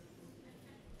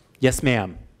 Yes,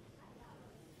 ma'am.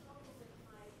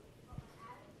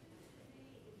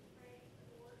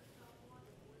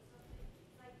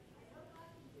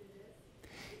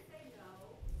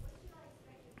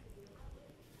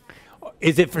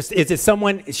 Is it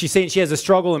someone, she's saying she has a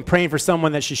struggle in praying for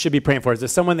someone that she should be praying for. Is it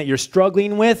someone that you're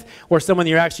struggling with or someone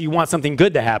that you want something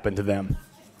good to happen to them?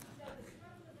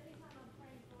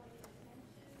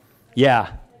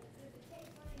 Yeah.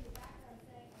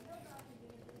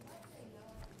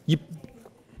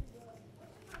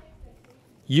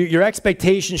 Your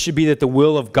expectation should be that the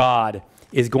will of God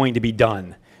is going to be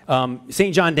done.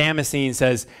 St. John Damascene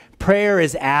says, prayer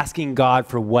is asking God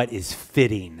for what is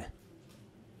fitting.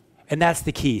 And that's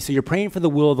the key. So you're praying for the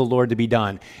will of the Lord to be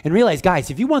done. And realize, guys,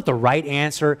 if you want the right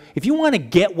answer, if you want to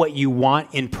get what you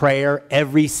want in prayer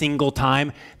every single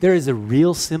time, there is a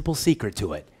real simple secret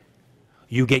to it.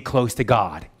 You get close to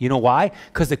God. You know why?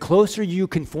 Because the closer you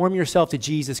conform yourself to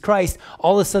Jesus Christ,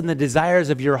 all of a sudden the desires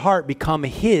of your heart become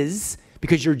His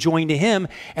because you're joined to Him.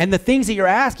 And the things that you're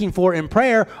asking for in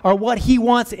prayer are what He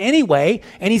wants anyway.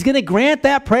 And He's going to grant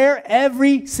that prayer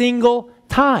every single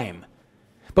time.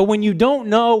 But when you don't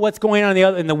know what's going on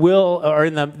in the will or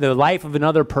in the life of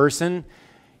another person,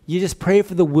 you just pray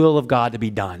for the will of God to be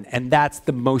done. And that's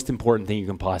the most important thing you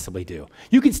can possibly do.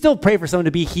 You can still pray for someone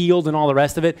to be healed and all the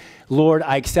rest of it. Lord,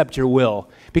 I accept your will.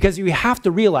 Because you have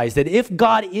to realize that if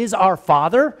God is our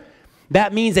Father,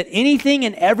 that means that anything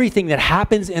and everything that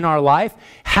happens in our life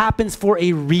happens for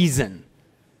a reason.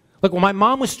 Look, when my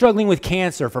mom was struggling with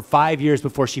cancer for 5 years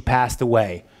before she passed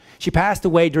away, she passed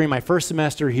away during my first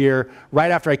semester here, right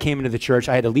after I came into the church.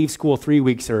 I had to leave school 3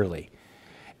 weeks early.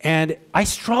 And I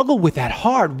struggled with that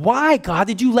hard. Why, God,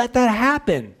 did you let that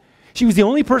happen? She was the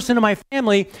only person in my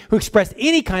family who expressed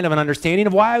any kind of an understanding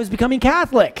of why I was becoming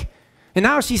Catholic. And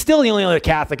now she's still the only other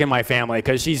Catholic in my family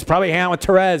because she's probably hanging out with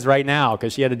Therese right now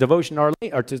because she had a devotion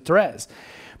to Therese.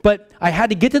 But I had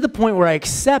to get to the point where I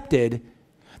accepted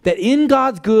that in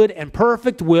God's good and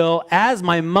perfect will, as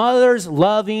my mother's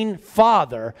loving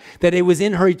father, that it was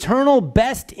in her eternal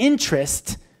best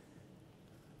interest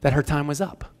that her time was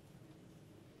up.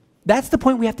 That's the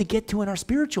point we have to get to in our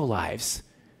spiritual lives,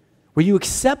 where you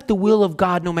accept the will of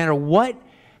God no matter what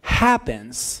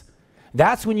happens.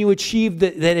 That's when you achieve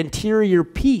that interior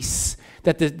peace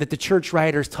that the church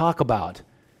writers talk about.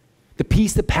 The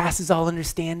peace that passes all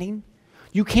understanding.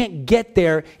 You can't get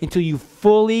there until you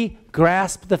fully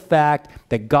grasp the fact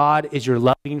that God is your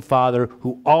loving Father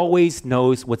who always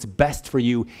knows what's best for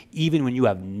you, even when you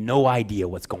have no idea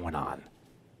what's going on.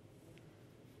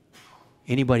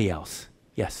 Anybody else?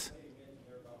 Yes.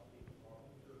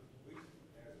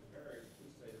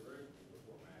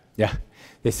 Yeah,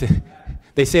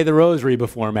 they say the rosary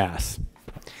before Mass.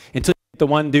 Until the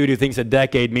one dude who thinks a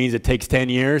decade means it takes 10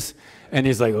 years, and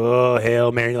he's like, oh,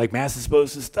 Hail Mary, like Mass is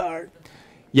supposed to start.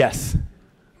 Yes. You're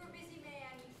a busy man,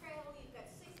 you travel, you've got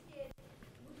 6 kids.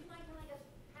 Would you mind telling us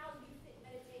how you fit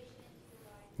meditation into your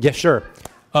life? Yeah, sure.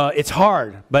 It's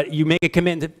hard, but you make a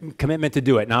commitment to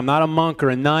do it. Now, I'm not a monk or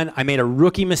a nun. I made a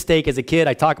rookie mistake as a kid.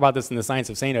 I talk about this in the Science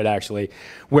of Sainthood, actually,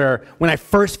 where when I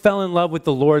first fell in love with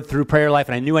the Lord through prayer life,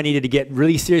 and I knew I needed to get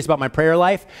really serious about my prayer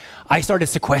life, I started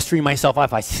sequestering myself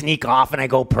off. I sneak off and I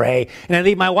go pray, and I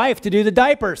leave my wife to do the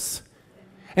diapers.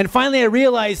 And finally, I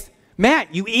realized,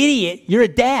 Matt, you idiot, you're a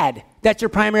dad. That's your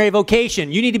primary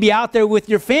vocation. You need to be out there with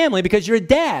your family because you're a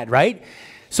dad, right?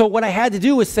 So what I had to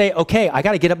do was say, okay, I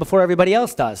got to get up before everybody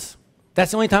else does.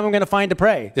 That's the only time I'm going to find to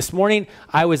pray. This morning,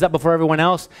 I was up before everyone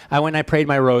else. I went and I prayed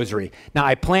my rosary. Now,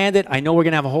 I planned it. I know we're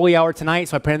going to have a holy hour tonight,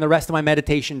 so I planned the rest of my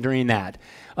meditation during that.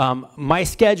 My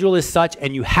schedule is such,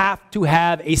 and you have to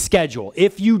have a schedule.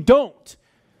 If you don't,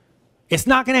 it's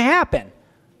not going to happen.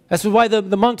 That's why the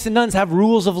monks and nuns have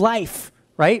rules of life,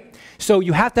 right? So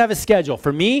you have to have a schedule.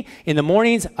 For me, in the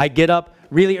mornings, I get up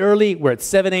really early. We're at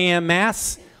 7 a.m.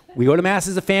 Mass. We go to Mass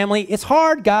as a family. It's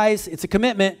hard, guys. It's a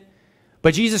commitment.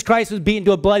 But Jesus Christ was beaten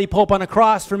to a bloody pulp on a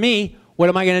cross for me. What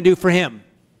am I going to do for him?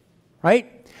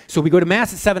 Right? So we go to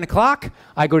Mass at 7 o'clock.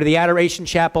 I go to the Adoration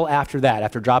Chapel after that,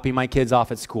 after dropping my kids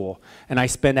off at school. And I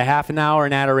spend a half an hour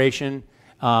in adoration.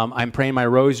 I'm praying my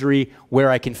rosary where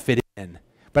I can fit it in.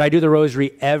 But I do the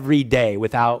rosary every day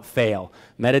without fail.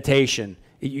 Meditation.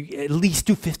 You at least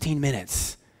do 15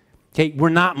 minutes. Okay? We're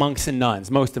not monks and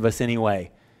nuns, most of us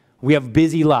anyway. We have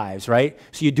busy lives, right?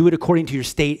 So you do it according to your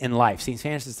state in life. St.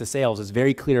 Francis de Sales is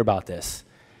very clear about this.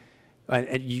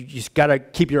 And you just got to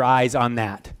keep your eyes on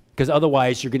that, because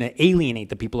otherwise you're going to alienate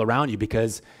the people around you,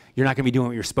 because you're not going to be doing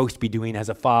what you're supposed to be doing as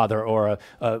a father or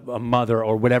a mother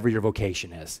or whatever your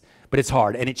vocation is. But it's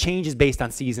hard, and it changes based on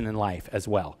season in life as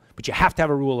well. But you have to have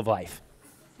a rule of life.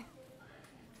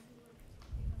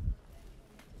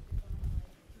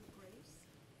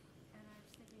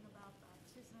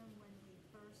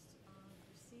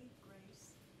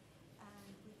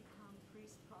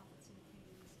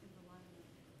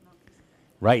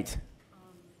 Right.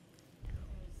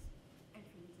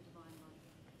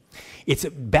 It's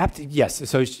yes.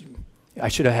 So I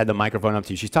should have had the microphone up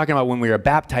to you. She's talking about when we are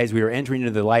baptized, we are entering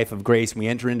into the life of grace. And we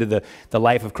enter into the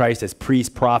life of Christ as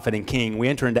priest, prophet, and king. We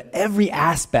enter into every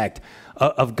aspect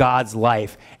of God's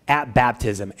life at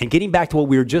baptism. And getting back to what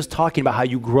we were just talking about, how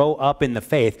you grow up in the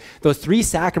faith, those 3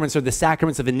 sacraments are the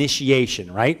sacraments of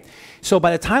initiation, right? So by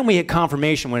the time we hit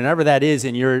confirmation, whenever that is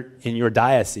in your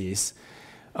diocese,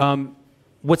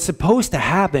 what's supposed to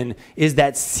happen is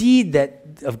that seed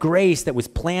of grace that was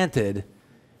planted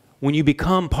when you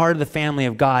become part of the family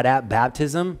of God at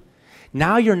baptism.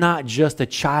 Now you're not just a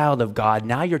child of God.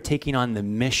 Now you're taking on the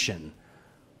mission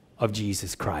of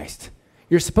Jesus Christ.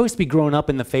 You're supposed to be growing up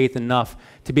in the faith enough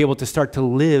to be able to start to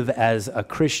live as a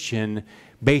Christian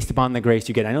based upon the grace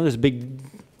you get. I know there's a big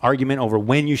argument over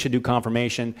when you should do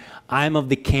confirmation. I'm of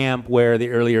the camp where the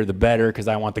earlier the better, because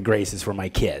I want the graces for my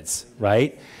kids,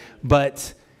 right?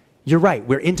 But you're right.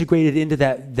 We're integrated into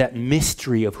that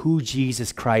mystery of who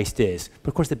Jesus Christ is. But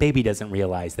of course, the baby doesn't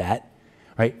realize that,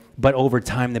 right? But over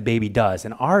time, the baby does.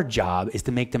 And our job is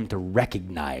to make them to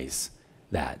recognize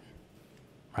that,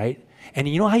 right? And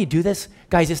you know how you do this?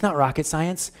 Guys, it's not rocket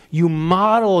science. You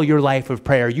model your life of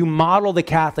prayer. You model the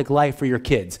Catholic life for your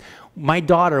kids. My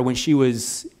daughter, when she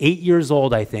was 8 years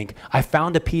old, I think, I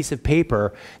found a piece of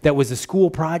paper that was a school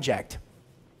project.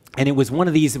 And it was one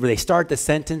of these where they start the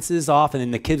sentences off and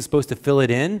then the kid's supposed to fill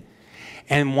it in.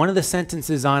 And one of the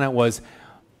sentences on it was,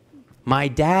 "My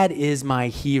dad is my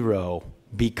hero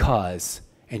because,"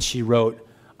 and she wrote,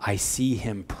 "I see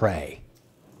him pray."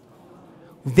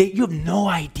 You have no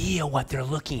idea what they're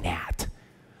looking at.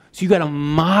 So you got to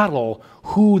model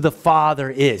who the Father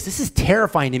is. This is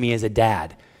terrifying to me as a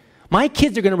dad. My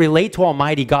kids are going to relate to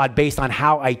Almighty God based on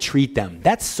how I treat them.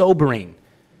 That's sobering.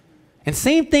 And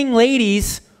same thing,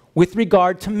 ladies, with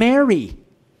regard to Mary.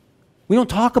 We don't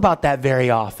talk about that very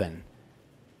often.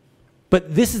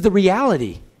 But this is the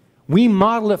reality. We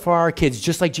model it for our kids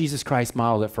just like Jesus Christ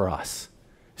modeled it for us,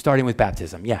 starting with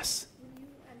baptism. Yes?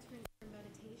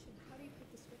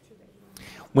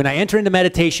 When I enter into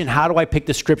meditation, how do I pick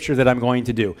the scripture that I'm going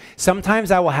to do?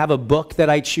 Sometimes I will have a book that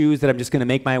I choose that I'm just going to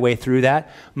make my way through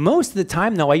that. Most of the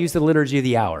time, though, I use the Liturgy of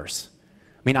the Hours.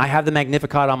 I mean, I have the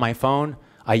Magnificat on my phone.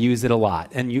 I use it a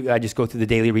lot. And I just go through the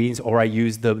daily readings, or I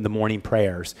use the morning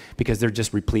prayers because they're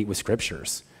just replete with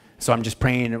scriptures. So I'm just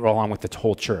praying along with the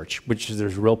whole church, which is,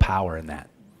 there's real power in that.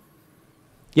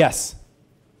 Yes?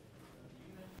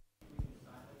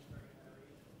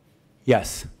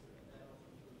 Yes.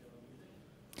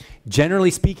 Generally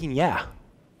speaking, yeah.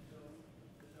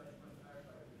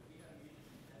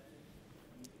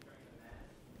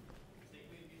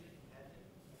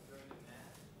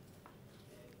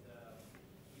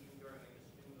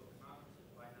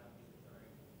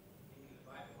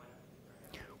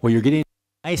 Well, you're getting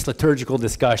a nice liturgical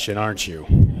discussion, aren't you?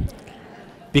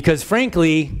 Because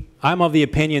frankly, I'm of the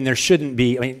opinion there shouldn't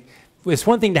be, I mean, it's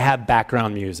one thing to have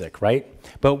background music, right?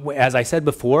 But as I said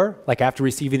before, like after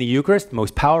receiving the Eucharist,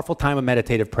 most powerful time of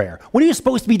meditative prayer. What are you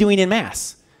supposed to be doing in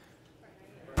Mass?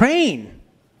 Praying,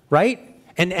 right?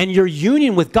 And your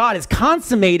union with God is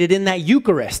consummated in that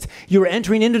Eucharist. You're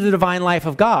entering into the divine life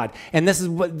of God. And this is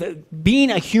what, being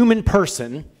a human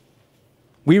person,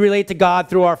 we relate to God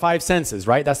through our five senses,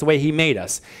 right? That's the way he made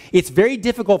us. It's very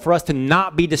difficult for us to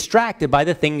not be distracted by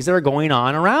the things that are going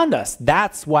on around us.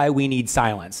 That's why we need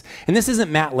silence. And this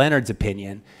isn't Matt Leonard's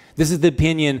opinion. This is the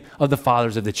opinion of the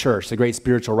fathers of the church, the great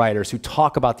spiritual writers who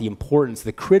talk about the importance,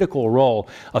 the critical role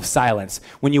of silence.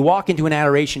 When you walk into an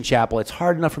adoration chapel, it's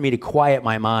hard enough for me to quiet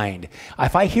my mind.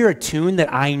 If I hear a tune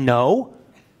that I know,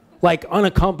 like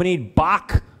unaccompanied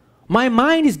Bach, my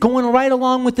mind is going right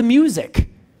along with the music.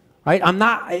 Right?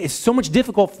 It's so much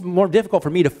more difficult for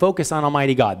me to focus on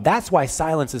Almighty God. That's why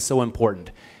silence is so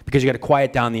important, because you got to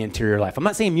quiet down the interior life. I'm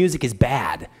not saying music is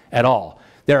bad at all.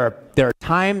 There are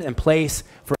time and place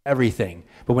for everything.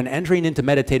 But when entering into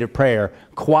meditative prayer,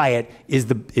 quiet is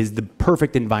the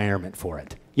perfect environment for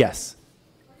it. Yes?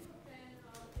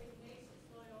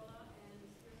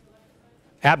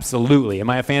 Absolutely. Am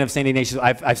I a fan of St. Ignatius?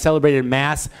 I've celebrated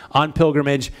Mass on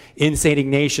pilgrimage in St.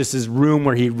 Ignatius's room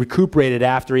where he recuperated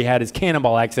after he had his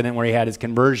cannonball accident, where he had his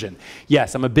conversion.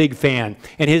 Yes, I'm a big fan.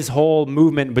 And his whole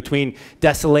movement between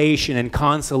desolation and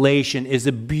consolation is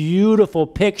a beautiful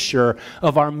picture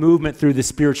of our movement through the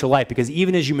spiritual life, because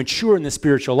even as you mature in the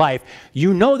spiritual life,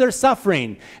 you know there's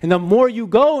suffering. And the more you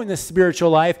go in the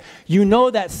spiritual life, you know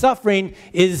that suffering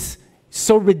is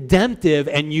so redemptive,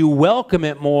 and you welcome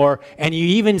it more, and you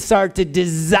even start to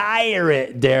desire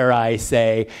it, dare I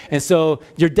say. And so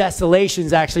your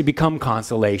desolations actually become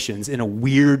consolations in a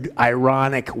weird,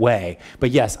 ironic way.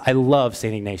 But yes, I love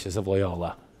St. Ignatius of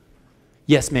Loyola.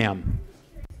 Yes, ma'am.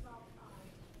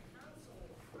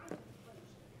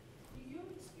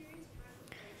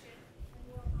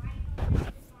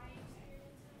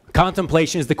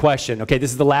 Contemplation is the question. Okay,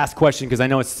 this is the last question because I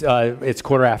know it's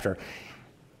quarter after.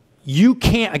 You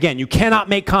cannot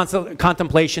make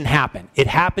contemplation happen. It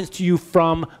happens to you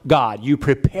from God. You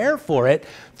prepare for it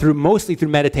mostly through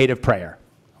meditative prayer.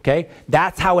 Okay?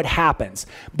 That's how it happens.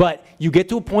 But you get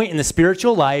to a point in the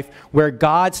spiritual life where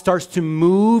God starts to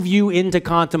move you into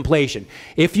contemplation.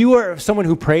 If you are someone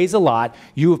who prays a lot,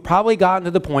 you have probably gotten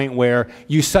to the point where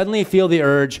you suddenly feel the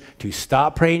urge to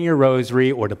stop praying your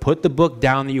rosary or to put the book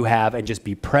down that you have and just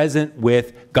be present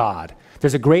with God.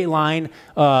 There's a great line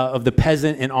of the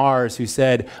peasant in Ars who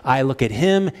said, I look at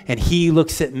him and he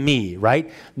looks at me,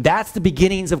 right? That's the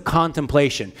beginnings of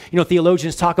contemplation. You know,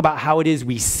 theologians talk about how it is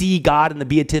we see God in the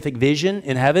beatific vision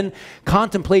in heaven.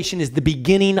 Contemplation is the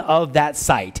beginning of that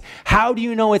sight. How do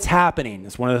you know it's happening?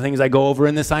 It's one of the things I go over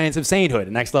in the Science of Sainthood,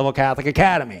 Next Level Catholic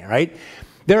Academy, right?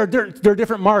 There are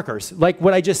different markers, like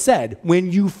what I just said.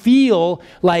 When you feel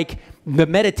like the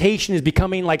meditation is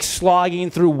becoming like slogging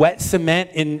through wet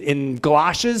cement in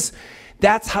galoshes,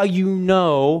 that's how you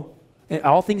know,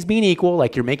 all things being equal,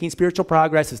 like you're making spiritual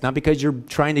progress. It's not because you're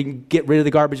trying to get rid of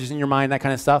the garbage in your mind, that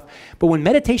kind of stuff. But when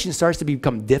meditation starts to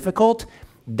become difficult,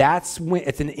 that's when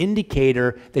it's an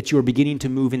indicator that you are beginning to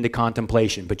move into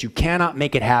contemplation. But you cannot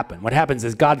make it happen. What happens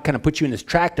is God kind of puts you in this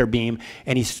tractor beam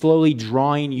and he's slowly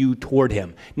drawing you toward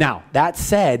him. Now, that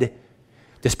said,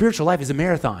 the spiritual life is a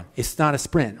marathon. It's not a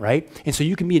sprint, right? And so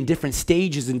you can be in different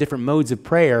stages and different modes of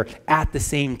prayer at the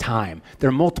same time. There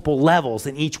are multiple levels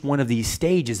in each one of these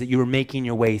stages that you are making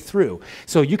your way through.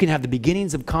 So you can have the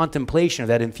beginnings of contemplation of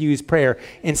that infused prayer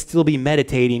and still be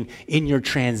meditating in your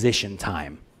transition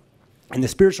time. And the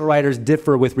spiritual writers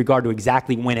differ with regard to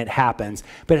exactly when it happens,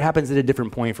 but it happens at a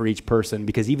different point for each person,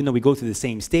 because even though we go through the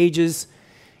same stages,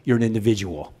 you're an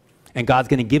individual. And God's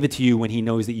going to give it to you when he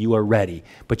knows that you are ready.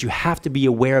 But you have to be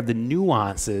aware of the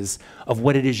nuances of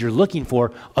what it is you're looking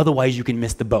for. Otherwise, you can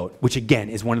miss the boat, which again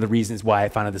is one of the reasons why I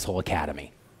founded this whole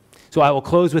academy. So I will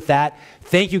close with that.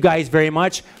 Thank you guys very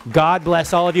much. God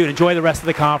bless all of you and enjoy the rest of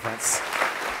the conference.